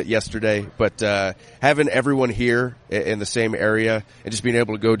little bit yesterday, but having everyone here in the same area and just being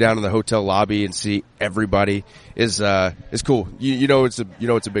able to go down in the hotel lobby and see everybody is cool. It's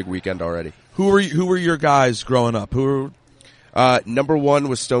a big weekend already. Who were your guys growing up? Number 1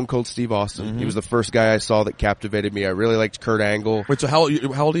 was Stone Cold Steve Austin. Mm-hmm. He was the first guy I saw that captivated me. I really liked Kurt Angle. Wait, so how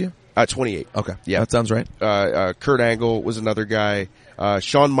old are you? 28. Okay. Yeah. That sounds right. Kurt Angle was another guy.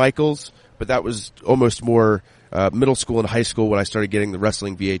 Shawn Michaels, but that was almost more middle school and high school when I started getting the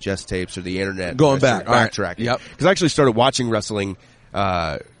wrestling VHS tapes or the internet. Going back. Backtracking. Yep. Because I actually started watching wrestling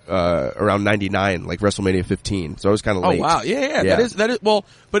around 99, like WrestleMania 15. So I was kind of late. Oh, wow. Yeah. That is, well,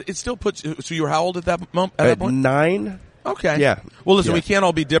 but it still puts, so you were how old at that moment? At that point? 9. Okay. Yeah. Well, listen, Yeah. we can't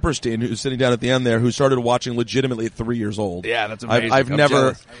all be Diperstein, who's sitting down at the end there, who started watching legitimately at 3 years old. Yeah, that's amazing. I've I'm never.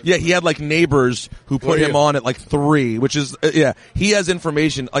 jealous. Yeah, he had like neighbors who put are him you? on at like 3, which is yeah. He has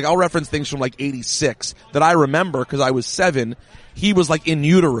information. Like I'll reference things from like 86 that I remember because I was 7. He was like in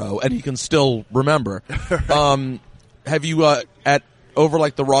utero, and he can still remember. Have you at over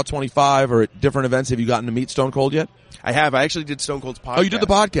like the Raw 25 or at different events? Have you gotten to meet Stone Cold yet? I have. I actually did Stone Cold's podcast. Oh, you did the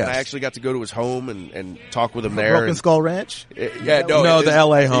podcast. And I actually got to go to his home and talk with him there. Broken and- Skull Ranch. Yeah, No, it the is-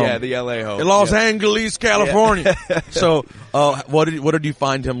 LA home. Yeah, the LA home. In Los Yeah. Angeles, California. So, what did you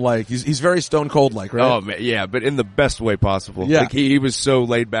find him like? He's very Stone Cold like, right? Oh man, yeah, but in the best way possible. Yeah. Like he was so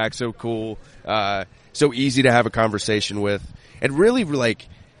laid back, so cool, so easy to have a conversation with, and really like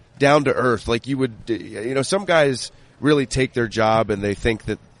down to earth. Like you would, some guys really take their job and they think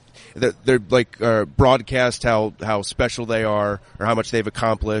that they're like broadcast how special they are or how much they've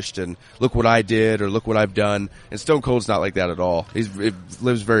accomplished and look what I did or look what I've done. And Stone Cold's not like that at all. He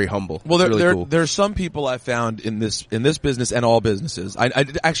lives very humble. Well, It's really cool. there's some people I found in this business and all businesses. I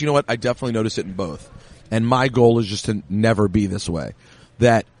actually, you know what? I definitely noticed it in both. And my goal is just to never be this way.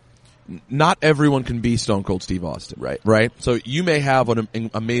 That not everyone can be Stone Cold Steve Austin. Right. Right? So you may have an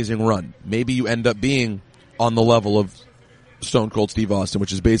amazing run. Maybe you end up being on the level of Stone Cold Steve Austin,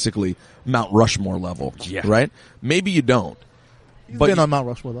 which is basically Mount Rushmore level. Yeah. Right? Maybe you don't. He's But been on Mount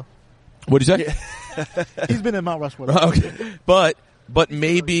Rushmore though. What'd you say? He's been in Mount Rushmore. Though. Okay. But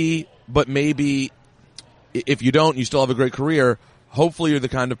maybe if you don't, you still have a great career. Hopefully you're the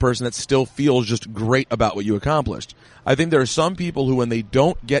kind of person that still feels just great about what you accomplished. I think there are some people who, when they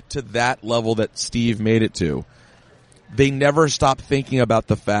don't get to that level that Steve made it to, they never stop thinking about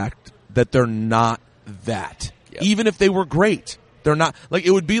the fact that they're not that. Yep. Even if they were great. They're not. Like,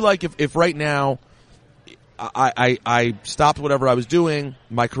 it would be like if right now I stopped whatever I was doing,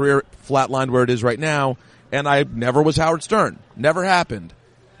 my career flatlined where it is right now, and I never was Howard Stern. Never happened.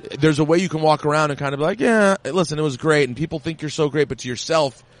 There's a way you can walk around and kind of be like, yeah, listen, it was great, and people think you're so great, but to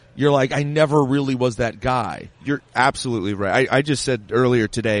yourself, you're like, I never really was that guy. You're absolutely right. I just said earlier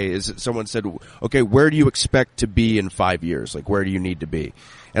today is that someone said, okay, where do you expect to be in 5 years? Like, where do you need to be?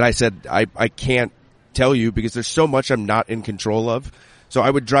 And I said, I can't tell you because there's so much I'm not in control of. So I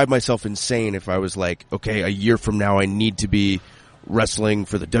would drive myself insane if I was like, okay, a year from now I need to be wrestling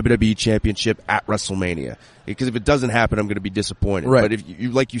for the WWE Championship at WrestleMania. Because if it doesn't happen, I'm going to be disappointed. Right. But if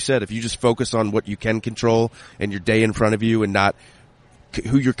you, like you said, if you just focus on what you can control and your day in front of you and not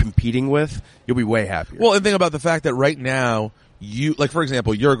who you're competing with, you'll be way happier. Well, and think about the fact that right now, you, like, for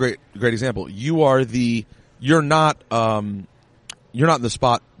example, you're a great example. You're not in the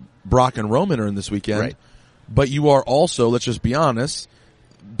spot Brock and Roman are in this weekend. Right. But you are also, let's just be honest,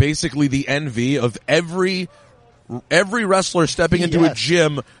 basically the envy of every wrestler stepping into a Yes.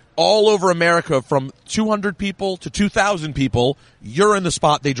 gym all over America, from 200 people to 2,000 people. You're in the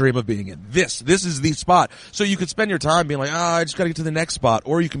spot they dream of being in. This is the spot. So you could spend your time being like, I just got to get to the next spot,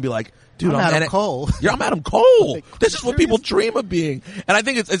 or you can be like, dude, I'm Adam Cole. Yeah, I'm Adam Cole. Like, This is what people dream of being. And I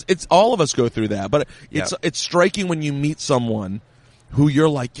think it's all of us go through that. But it's striking when you meet someone who you're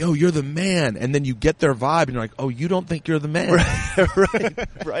like, yo, you're the man, and then you get their vibe, and you're like, oh, you don't think you're the man.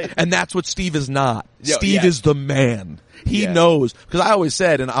 right. And that's what Steve is not. Yeah, Steve yeah. is the man. He knows. Because I always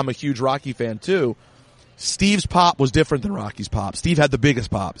said, and I'm a huge Rocky fan too, Steve's pop was different than Rocky's pop. Steve had the biggest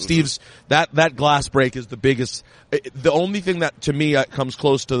pop. Mm-hmm. Steve's, that glass break is the biggest. The only thing that, to me, comes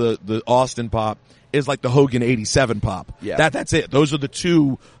close to the Austin pop is like the Hogan 87 pop. Yeah. That's it. Those are the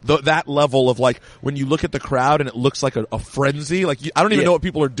two, that level of like, when you look at the crowd and it looks like a frenzy, like, I don't even know what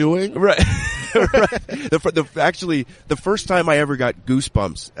people are doing. Right. right. Actually, the first time I ever got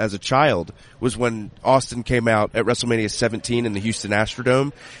goosebumps as a child was when Austin came out at WrestleMania 17 in the Houston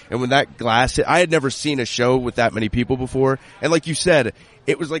Astrodome. And when that glass hit, I had never seen a show with that many people before. And like you said,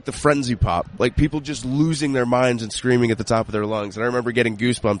 it was like the frenzy pop. Like people just losing their minds and screaming at the top of their lungs. And I remember getting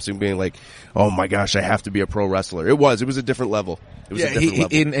goosebumps and being like, oh my gosh, I have to be a pro wrestler. It was a different level. It was a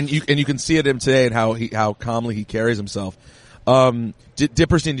different level. And you can see it in him today and how calmly he carries himself.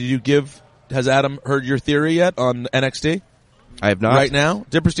 Diperstein, has Adam heard your theory yet on NXT? I have not. Right now?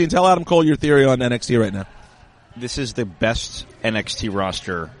 Diperstein, tell Adam Cole your theory on NXT right now. This is the best NXT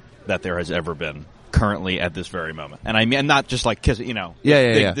roster that there has ever been currently at this very moment. And I mean, not just like,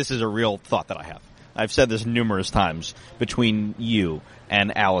 Yeah. This is a real thought that I have. I've said this numerous times between you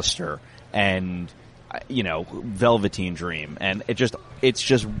and Aleister and, Velveteen Dream. And it's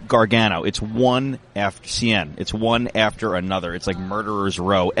just Gargano. It's one after CN. It's one after another. It's like Murderer's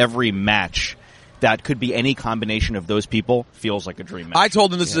Row. Every match that could be any combination of those people feels like a dream match. I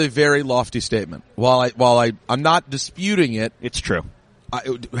told him this is a very lofty statement. While I'm not disputing it. It's true.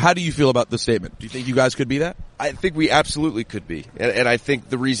 How do you feel about the statement? Do you think you guys could be that? I think we absolutely could be, and I think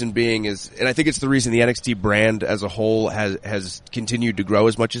the reason being is, and I think it's the reason the NXT brand as a whole has continued to grow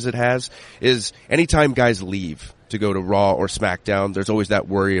as much as it has, is anytime guys leave to go to Raw or SmackDown, there's always that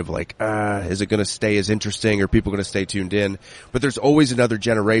worry of like, is it going to stay as interesting, or people going to stay tuned in? But there's always another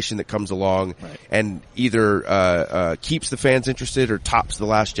generation that comes along and either keeps the fans interested or tops the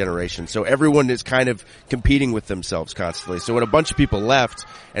last generation. So everyone is kind of competing with themselves constantly. So when a bunch of people left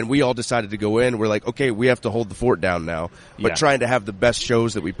and we all decided to go in, we're like, okay, we have to hold the fort down now, but trying to have the best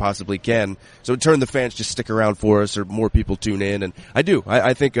shows that we possibly can. So in turn, the fans just stick around for us, or more people tune in. And I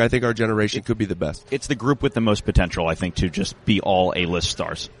think our generation could be the best. It's the group with the most potential, I think, to just be all A-list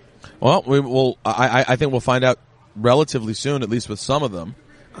stars. Well, I think we'll find out relatively soon, at least with some of them.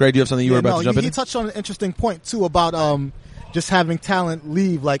 Craig, do you have something you were about to jump in? He touched on an interesting point too about just having talent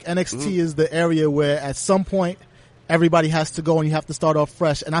leave. Like NXT is the area where at some point everybody has to go and you have to start off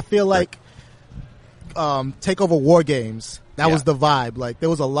fresh. And I feel like TakeOver War Games, that was the vibe. Like there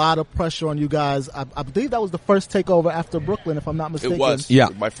was a lot of pressure on you guys. I believe that was the first TakeOver after Brooklyn, if I'm not mistaken. It was. Yeah.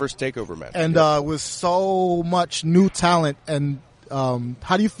 My first TakeOver match. And with so much new talent. And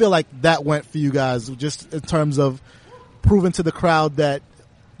how do you feel like that went for you guys, just in terms of proving to the crowd that,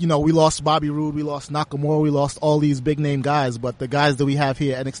 you know, we lost Bobby Roode, we lost Nakamura, we lost all these big name guys, but the guys that we have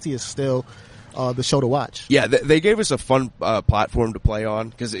here at NXT is still the show to watch. Yeah, they gave us a fun platform to play on,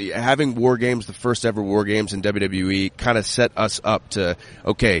 because having War Games, the first ever War Games in WWE, kind of set us up to,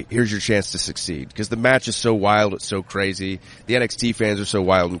 okay, here's your chance to succeed. Because the match is so wild, it's so crazy. The NXT fans are so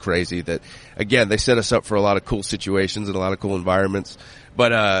wild and crazy that, again, they set us up for a lot of cool situations and a lot of cool environments.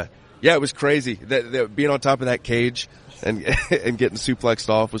 But yeah, it was crazy. That being on top of that cage and getting suplexed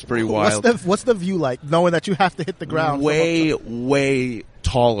off was pretty wild. What's the view like, knowing that you have to hit the ground? Way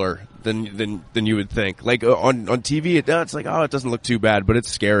taller than you would think. Like on TV, it's like, oh, it doesn't look too bad, but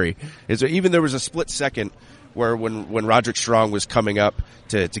it's scary. Even there was a split second where when Roderick Strong was coming up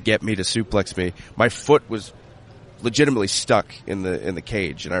to get me to suplex me, my foot was legitimately stuck in the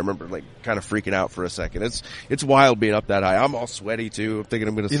cage, and I remember like kind of freaking out for a second. It's wild being up that high. I'm all sweaty too. I'm thinking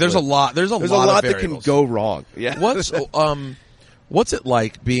I'm going to. There's a lot that can go wrong. Yeah. What's it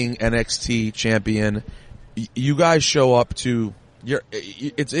like being NXT champion? You guys show up to.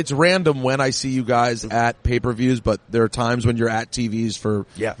 It's random when I see you guys at pay-per-views, but there are times when you're at TVs for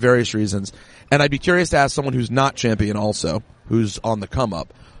various reasons. And I'd be curious to ask someone who's not champion also, who's on the come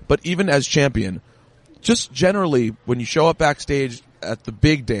up. But even as champion, just generally, when you show up backstage at the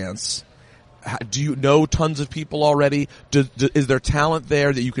big dance, do you know tons of people already? Is there talent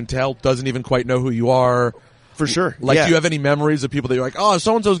there that you can tell doesn't even quite know who you are? For sure. Like, do you have any memories of people that you're like, oh,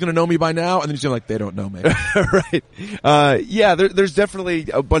 so-and-so's going to know me by now? And then you seem like they don't know me. Right. Yeah, there's definitely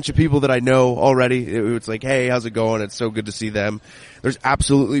a bunch of people that I know already. It's like, hey, how's it going? It's so good to see them. There's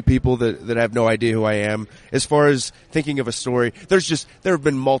absolutely people that have no idea who I am. As far as thinking of a story, there have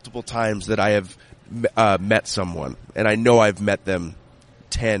been multiple times that I have met someone, and I know I've met them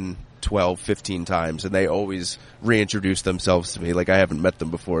 10, 12, 15 times, and they always reintroduce themselves to me like I haven't met them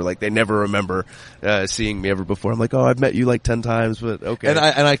before. Like they never remember seeing me ever before. I'm like, oh, I've met you like 10 times, but okay. And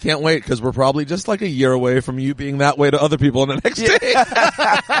I can't wait, because we're probably just like a year away from you being that way to other people in NXT.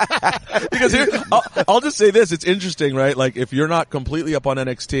 Because I'll just say this, it's interesting, right? Like if you're not completely up on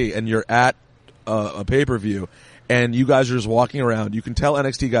NXT and you're at a pay-per-view and you guys are just walking around, you can tell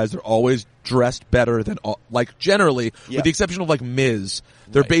NXT guys, they're always dressed better than, like generally, with the exception of like Miz,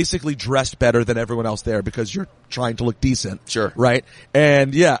 they're basically dressed better than everyone else there because you're trying to look decent. Sure. Right?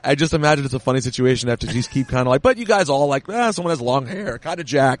 And yeah, I just imagine it's a funny situation to have to just keep kind of like, but you guys all like, someone has long hair, kind of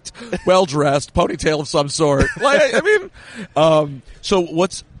jacked, well dressed, ponytail of some sort. Like, I mean, so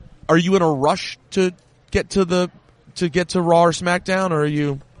are you in a rush to get to Raw or SmackDown, or are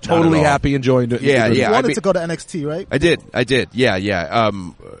you totally happy enjoying it? Yeah. You wanted to go to NXT, right? I did. Yeah.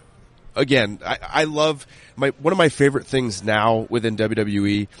 Again, I love one of my favorite things now within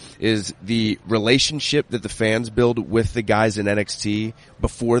WWE is the relationship that the fans build with the guys in NXT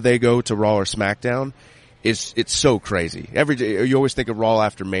before they go to Raw or SmackDown. It's so crazy. Every day, you always think of Raw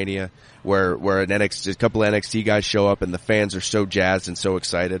after Mania, where a couple of NXT guys show up and the fans are so jazzed and so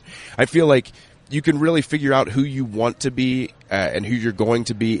excited. I feel like you can really figure out who you want to be and who you're going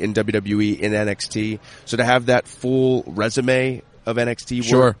to be in WWE in NXT. So to have that full resume of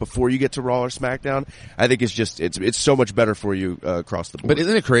NXT work before you get to Raw or SmackDown, I think it's so much better for you across the board. But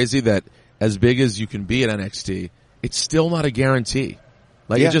isn't it crazy that as big as you can be at NXT, it's still not a guarantee?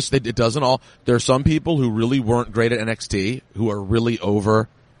 Like it doesn't all. There are some people who really weren't great at NXT who are really over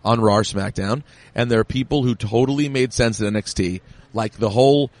on Raw or SmackDown, and there are people who totally made sense at NXT, like the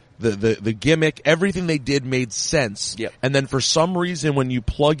whole the gimmick, everything they did made sense. Yep. And then for some reason when you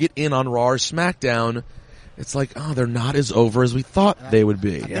plug it in on Raw or SmackDown, it's like, oh, they're not as over as we thought they would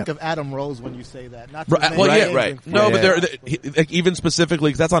be. I think of Adam Rose when you say that. Not Right, well, yeah, right. No, Yeah. but like, even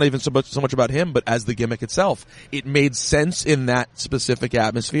specifically, 'cause that's not even so much about him, but as the gimmick itself, it made sense in that specific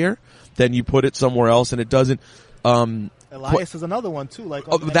atmosphere. Then you put it somewhere else, and it doesn't. Elias is another one too. Like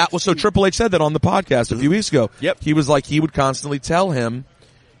That was so. Triple H said that on the podcast a few weeks ago. Yep. He was like, he would constantly tell him,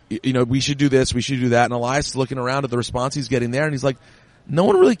 you know, we should do this, we should do that, and Elias is looking around at the response he's getting there, and he's like, no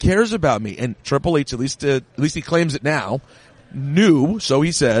one really cares about me. And Triple H, at least he claims it now, knew, so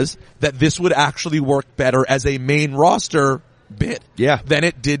he says, that this would actually work better as a main roster bit than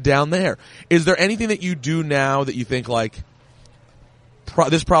it did down there. Is there anything that you do now that you think like,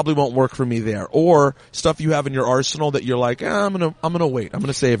 this probably won't work for me there, or stuff you have in your arsenal that you're like, I'm gonna wait, I'm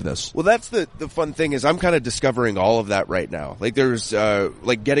gonna save this? Well, that's the fun thing is I'm kind of discovering all of that right now. Like there's,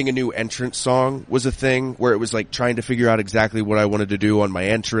 like getting a new entrance song was a thing where it was like trying to figure out exactly what I wanted to do on my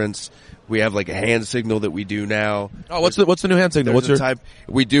entrance. We have like a hand signal that we do now. Oh, what's the new hand signal? What's your type?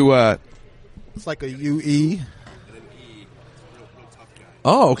 We do, it's like a UE.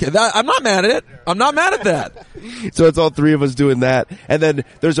 Oh, okay. I'm not mad at it. I'm not mad at that. So it's all three of us doing that. And then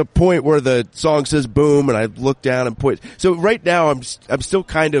there's a point where the song says boom and I look down and point. So right now I'm still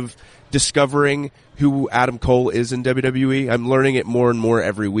kind of discovering who Adam Cole is in WWE. I'm learning it more and more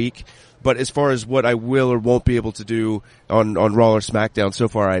every week. But as far as what I will or won't be able to do on Raw or SmackDown, so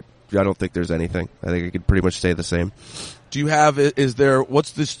far I don't think there's anything. I think I could pretty much stay the same. Do you have,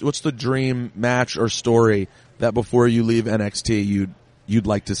 what's the dream match or story that before you leave NXT you'd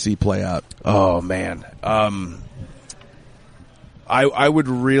like to see play out? Oh man. I would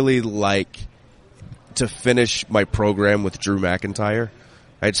really like to finish my program with Drew McIntyre.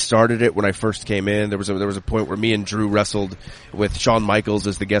 I had started it when I first came in. There was a point where me and Drew wrestled with Shawn Michaels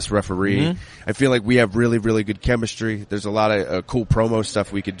as the guest referee. Mm-hmm. I feel like we have really, really good chemistry. There's a lot of cool promo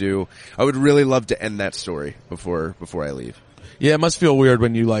stuff we could do. I would really love to end that story before I leave. Yeah, it must feel weird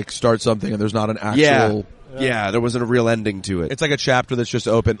when you like start something and there's not an actual. Yeah, there wasn't a real ending to it. It's like a chapter that's just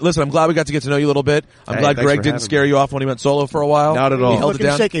open. Listen, I'm glad we got to get to know you a little bit. I'm glad Greg didn't scare you off when he went solo for a while. Not at all. He held it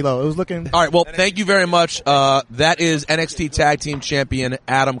down. Shaky though. It was looking. All right. Well, thank you very much. That is NXT Tag Team Champion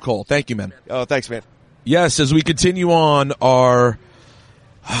Adam Cole. Thank you, man. Oh, thanks, man. Yes, as we continue on, our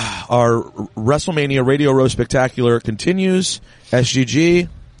WrestleMania Radio Row Spectacular continues. SGG.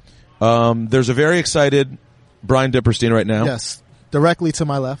 There's a very excited Bryan Diperstein right now. Yes. Directly to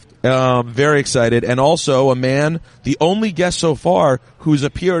my left. Very excited. And also a man, the only guest so far who's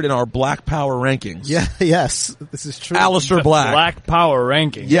appeared in our Black Power rankings. Yeah, yes. This is true. Aleister Black. Black Power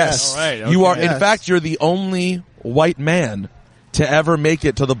rankings. Yes. All right. Okay. You are, Yes. in fact, you're the only white man to ever make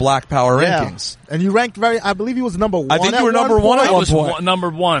it to the Black Power rankings. And you ranked I believe he was number one. I think you were number one at I one was point. number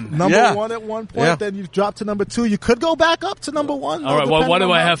one. Number one at one point, Yeah. then you dropped to number two. You could go back up to number one. All right. Well, depending what do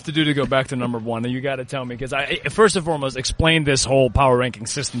on I how- have to do to go back to number one? You got to tell me because first and foremost, explain this whole power ranking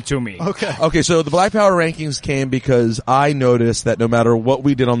system to me. Okay. Okay, so the Black Power rankings came because I noticed that no matter what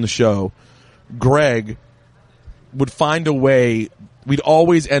we did on the show, Greg would find a way. We'd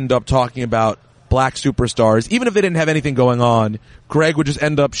always end up talking about black superstars, even if they didn't have anything going on. Greg would just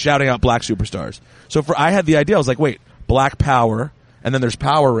end up shouting out black superstars. So I had the idea. I was like, wait, Black Power, and then there's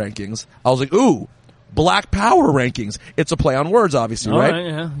Power rankings. I was like, ooh, Black Power rankings. It's a play on words, obviously, All right? right.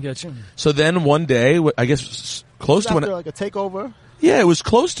 Yeah. Got you. So then one day, I guess close to when. After like a takeover. Yeah, it was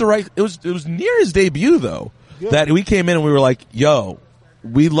close to right. It was near his debut though. Yeah. That we came in and we were like, "Yo,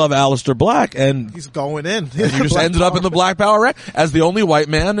 we love Aleister Black," and He's going in. you just ended up in the Black Power as the only white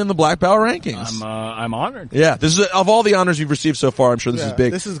man in the Black Power rankings. I'm honored. Yeah, this is of all the honors you've received so far. I'm sure this is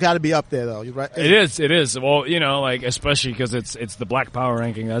big. This has got to be up there, though. You're right. It is. Well, like especially because it's the Black Power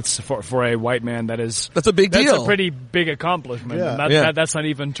ranking. That's for a white man. That's a big deal. That's a pretty big accomplishment. Yeah. And that's not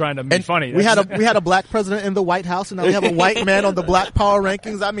even trying to be funny. We had a black president in the White House, and now we have a white man on the Black Power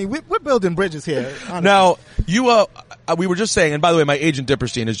rankings. I mean, we're building bridges here. Honestly. Now, we were just saying, and by the way, my agent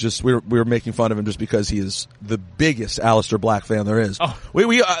Diperstein is just we were making fun of him just because he is the biggest Aleister Black fan there is. Oh.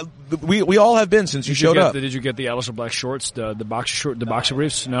 We all have been since you showed up. Did you get the Aleister Black shorts, the boxer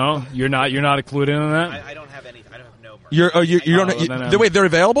briefs? No, you're not included in that. I don't have any. I don't have no You merch. don't. Wait, they're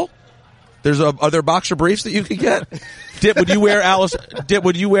available. Are there boxer briefs that you can get? Dip, would you wear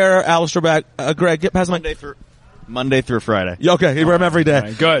Aleister Black? Greg, pass the mic. Monday through Friday. Yeah, okay, you wear them every day.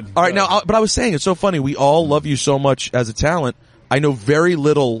 Right, good. All right, now, but I was saying, it's so funny. We all love you so much as a talent. I know very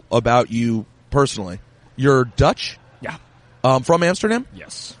little about you personally. You're Dutch? Yeah. From Amsterdam?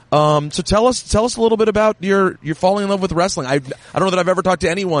 Yes. So tell us a little bit about your falling in love with wrestling. I don't know that I've ever talked to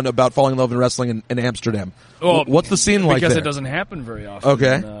anyone about falling in love with wrestling in Amsterdam. Well, what's the scene like because there? it doesn't happen very often.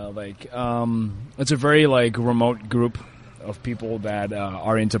 Okay. It's a very remote group. of people that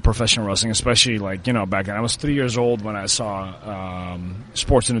are into professional wrestling, especially like, you know, back then. I was 3 years old when I saw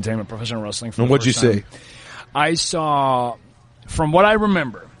sports entertainment, professional wrestling. And what'd you see? I saw, from what I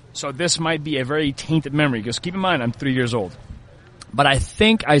remember, so this might be a very tainted memory, because keep in mind I'm 3 years old. But I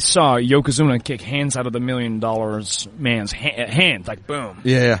think I saw Yokozuna kick hands out of the $1 million man's hand, like boom.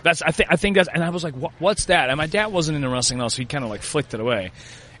 Yeah. That's I think that's, and I was like, what's that? And my dad wasn't into wrestling at all, so he kind of like flicked it away.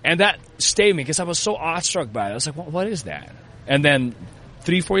 And that stayed me because I was so awestruck by it. I was like, what is that? And then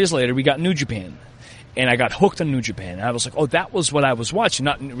 3-4 years later, we got New Japan. And I got hooked on New Japan. And I was like, oh, that was what I was watching,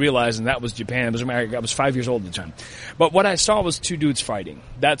 not realizing that was Japan. I was 5 years old at the time. But what I saw was two dudes fighting.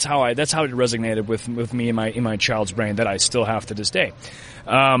 That's how it resonated with me in my child's brain, that I still have to this day.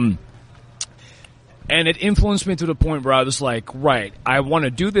 And it influenced me to the point where I was like, right, I want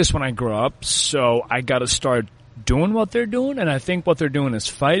to do this when I grow up, so I got to start doing what they're doing, and I think what they're doing is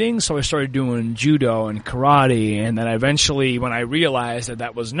fighting, so I started doing judo and karate, and then eventually when I realized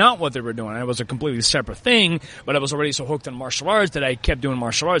that was not what they were doing, it was a completely separate thing, but I was already so hooked on martial arts that I kept doing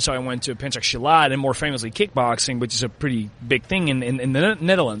martial arts, so I went to pencak silat and more famously kickboxing, which is a pretty big thing in the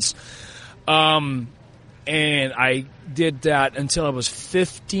Netherlands. And I did that until I was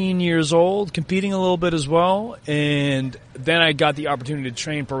 15 years old, competing a little bit as well. And then I got the opportunity to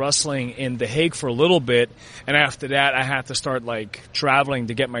train pro wrestling in The Hague for a little bit. And after that, I had to start like traveling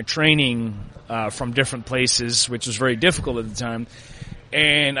to get my training from different places, which was very difficult at the time.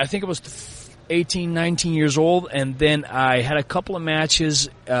 And I think it was 18, 19 years old. And then I had a couple of matches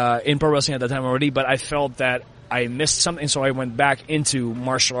in pro wrestling at that time already, but I felt that I missed something, so I went back into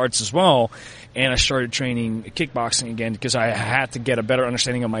martial arts as well, and I started training kickboxing again because I had to get a better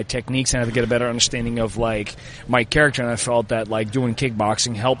understanding of my techniques and I had to get a better understanding of like my character, and I felt that like doing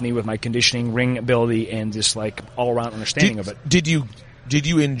kickboxing helped me with my conditioning, ring ability, and just like all around understanding of it. Did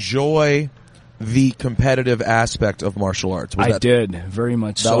you enjoy the competitive aspect of martial arts? I did, very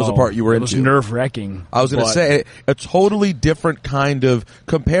much so. That was the part you were into. It was nerve-wracking. I was going to say, a totally different kind of,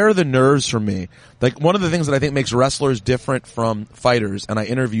 compare the nerves for me. Like, one of the things that I think makes wrestlers different from fighters, and I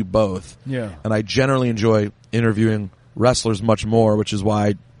interview both, and I generally enjoy interviewing wrestlers much more, which is why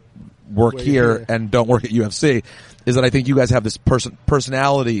I work here and don't work at UFC, is that I think you guys have this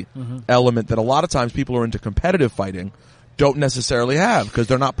personality element that a lot of times people who are into competitive fighting don't necessarily have, because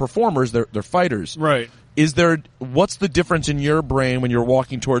they're not performers, they're fighters. Right. What's the difference in your brain when you're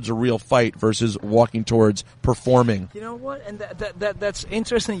walking towards a real fight versus walking towards performing? You know what? And that's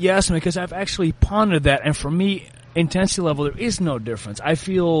interesting you asked me, because I've actually pondered that, and for me, intensity level, there is no difference. I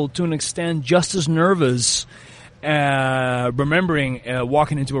feel, to an extent, just as nervous remembering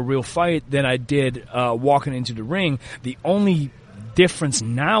walking into a real fight than I did walking into the ring. The only difference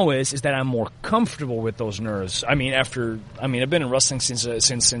now is that I'm more comfortable with those nerves. I've been in wrestling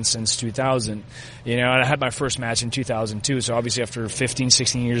since 2000, you know, and I had my first match in 2002, so obviously after 15,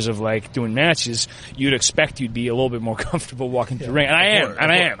 16 years of like doing matches, you'd expect you'd be a little bit more comfortable walking through the ring. And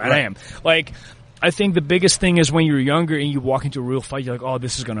I am. Like, I think the biggest thing is when you're younger and you walk into a real fight, you're like, oh,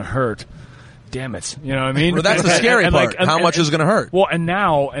 this is gonna hurt. Damn it. You know what I mean? Well, that's the scary part. How much is gonna hurt? Well, and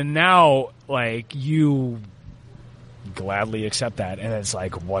now, like, you gladly accept that, and it's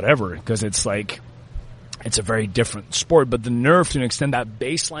like whatever, because it's like it's a very different sport. But the nerve, to an extent, that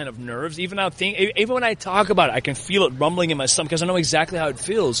baseline of nerves, even when I talk about it, I can feel it rumbling in my stomach because I know exactly how it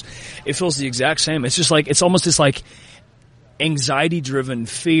feels. It feels the exact same. It's just like, it's almost this like anxiety-driven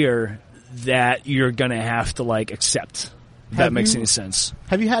fear that you're gonna have to like accept. If that makes any sense.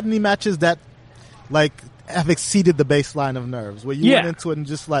 Have you had any matches that like have exceeded the baseline of nerves, where you went into it and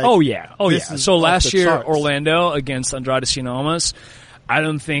just like, oh yeah. So last year, Orlando against Andrade Cien Almas, I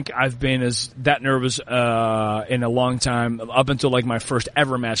don't think I've been that nervous in a long time, up until like my first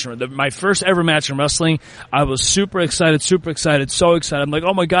ever match. My first ever match in wrestling, I was super excited, so excited. I'm like,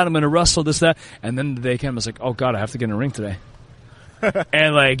 oh my god, I'm going to wrestle this, that. And then the day came, I was like, oh god, I have to get in a ring today.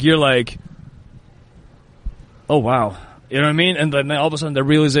 And like, you're like, oh wow. You know what I mean? And then all of a sudden the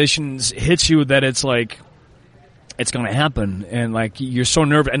realization hits you that it's like, it's going to happen, and like you're so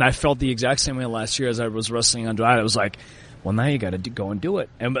nervous. And I felt the exact same way last year as I was wrestling Andrade. I was like, well, now you got to go and do it.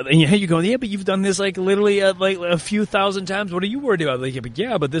 And you go, yeah, but you've done this like literally like a few thousand times. What are you worried about? Like,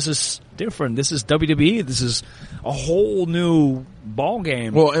 but this is different. This is WWE. This is a whole new ball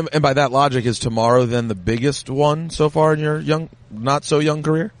game. Well, and by that logic, is tomorrow then the biggest one so far in your not so young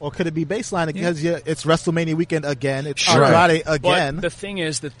career? Or could it be baseline because it's WrestleMania weekend again? It's Andrade again. But the thing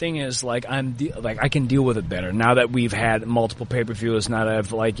is, like I can deal with it better now that we've had multiple pay-per-views. Now that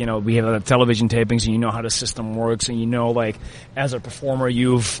I've like, you know, we have television tapings, and you know how the system works, and you know, like as a performer,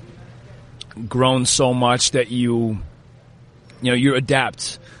 you've grown so much that you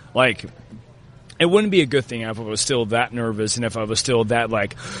adapt. Like, it wouldn't be a good thing if I was still that nervous and if I was still that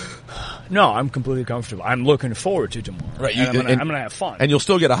like, no, I'm completely comfortable. I'm looking forward to tomorrow. Right. And I'm going to have fun. And you'll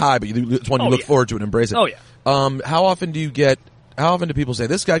still get a high, but it's one you look forward to and embrace it. Oh, yeah. How often do people say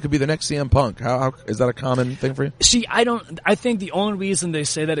this guy could be the next CM Punk? How is that a common thing for you? See, I think the only reason they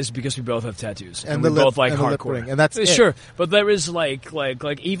say that is because we both have tattoos And we the lip- both like and the lip hardcore. ring, and that's it. Sure, but there is like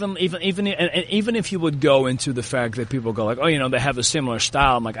even if you would go into the fact that people go like, oh, you know, they have a similar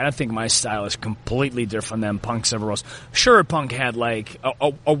style. I'm like, I don't think my style is completely different than Punk's ever was. Sure, Punk had like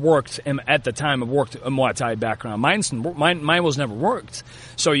a worked at the time a Muay Thai background. Mine was never worked,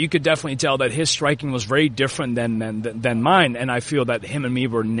 so you could definitely tell that his striking was very different than mine, and I feel that him and me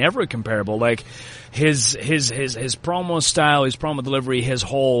were never comparable. Like his promo style, his promo delivery, his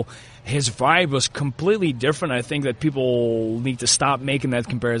vibe was completely different. I think that people need to stop making that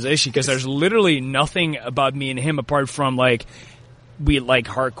comparison because there's literally nothing about me and him apart from like we like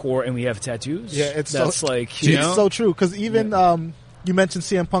hardcore and we have tattoos. Yeah, it's so true because even you mentioned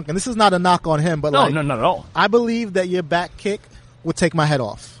CM Punk, and this is not a knock on him, but no, not at all. I believe that your back kick would take my head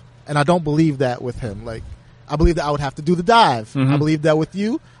off, and I don't believe that with him. Like, I believe that I would have to do the dive. Mm-hmm. I believe that with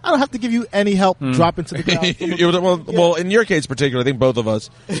you, I don't have to give you any help dropping to the ground. Well, in your case particular, I think both of us,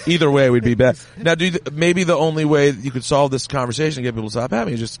 either way, would be bad. Now, maybe the only way that you could solve this conversation and get people to stop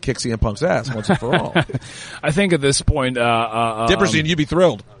having is just kick CM Punk's ass once and for all. I think at this point, Diperstein, you'd be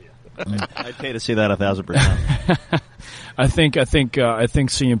thrilled. I'd pay to see that 1,000%. I think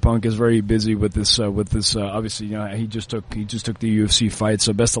CM Punk is very busy with this. Obviously, you know, he just took the UFC fight.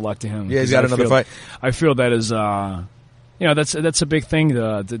 So best of luck to him. Yeah, he's got another fight. I feel that is, you know, that's a big thing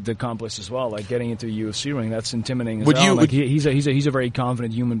to accomplish as well. Like getting into a UFC ring, that's intimidating. He's a very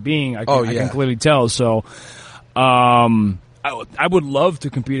confident human being. I can clearly tell. So, I would love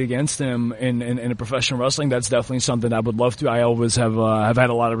to compete against him in a professional wrestling. That's definitely something I would love to. I always have had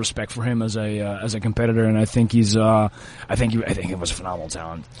a lot of respect for him as a competitor, and I think he was a phenomenal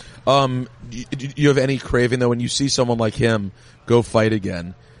talent. You have any craving though when you see someone like him go fight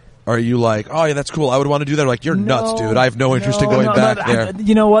again? Are you like, oh yeah, that's cool, I would want to do that? Like, you're nuts, dude. I have no interest in going back there.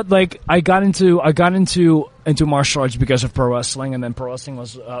 You know what? Like, I got into martial arts because of pro wrestling, and then pro wrestling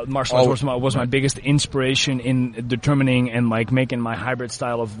was martial arts was my biggest inspiration in determining and like making my hybrid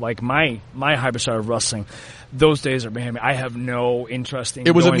style of like my hybrid style of wrestling. Those days are behind me. I have no interest in.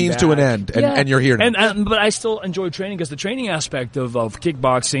 It was going a means back. to an end, and you're here now. But I still enjoy training because the training aspect of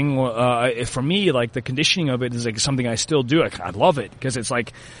kickboxing, for me, like the conditioning of it is like something I still do. Like, I love it because it's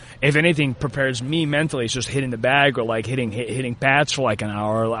like, if anything prepares me mentally, it's just hitting the bag or like hitting pads for like an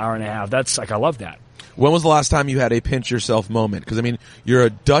hour and a half. That's like, I love that. When was the last time you had a pinch yourself moment? Because I mean, you're a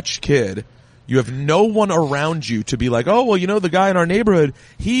Dutch kid. You have no one around you to be like, oh, well, you know, the guy in our neighborhood,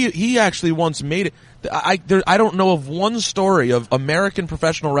 he actually once made it. I don't know of one story of American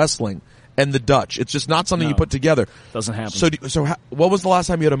professional wrestling and the Dutch. It's just not something you put together. Doesn't happen. So what was the last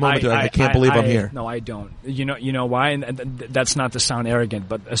time you had a moment I can't believe I'm here? No, I don't. You know why? And that's not to sound arrogant,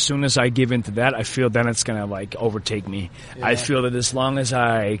 but as soon as I give into that, I feel then it's gonna like overtake me. Yeah. I feel that as long as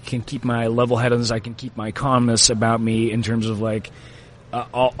I can keep my level headedness, I can keep my calmness about me in terms of like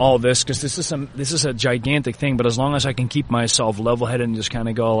all this, because this is a gigantic thing. But as long as I can keep myself level headed and just kind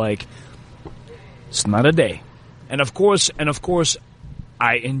of go like, it's not a day, and of course,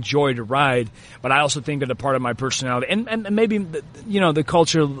 I enjoy the ride, but I also think that a part of my personality, and maybe, you know, the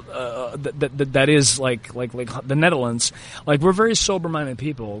culture that is like the Netherlands, like we're very sober-minded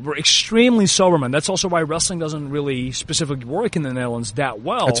people. We're extremely sober-minded. That's also why wrestling doesn't really specifically work in the Netherlands that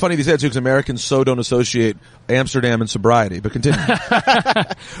well. It's funny you say that too, because Americans so don't associate Amsterdam and sobriety. But continue.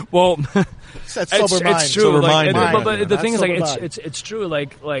 Well, it's true. Sober-minded. But the thing is, like, it's true.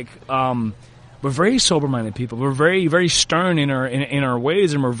 Like. We're very sober-minded people. We're very, very stern in our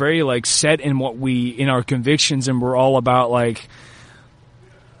ways, and we're very like set in in our convictions, and we're all about like.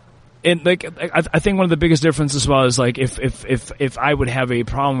 And like, I think one of the biggest differences as well is like if I would have a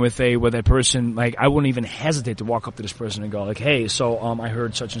problem with a person, like I wouldn't even hesitate to walk up to this person and go like, hey, so I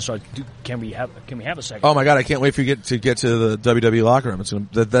heard such and such. Can we have a second? Oh my God, I can't wait for you to get to the WWE locker room. It's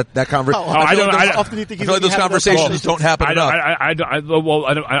that conversation. I feel like those conversations don't happen enough.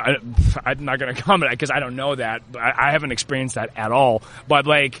 I'm not going to comment because I don't know that. I haven't experienced that at all. But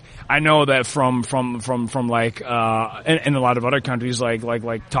like I know that from like in a lot of other countries, like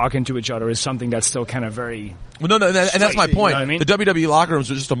talking to each other is something that's still kind of very. Well, no, and that's my point. You know what I mean? The WWE locker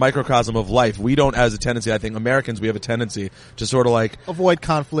rooms are just a microcosm of life. We don't, as a tendency, I think Americans, we have a tendency to sort of like avoid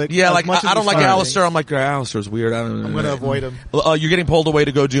conflict. Yeah, like I don't like Aleister. I'm like, Aleister's weird. I'm going to avoid him. You're getting pulled away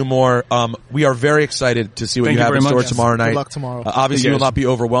to go do more. We are very excited to see what you have in store tomorrow night. Good luck tomorrow. Obviously, you will not be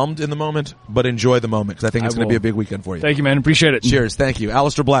overwhelmed in the moment, but enjoy the moment because I think it's going to be a big weekend for you. Thank you, man. Appreciate it. Cheers. Thank you,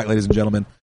 Aleister Black, ladies and gentlemen.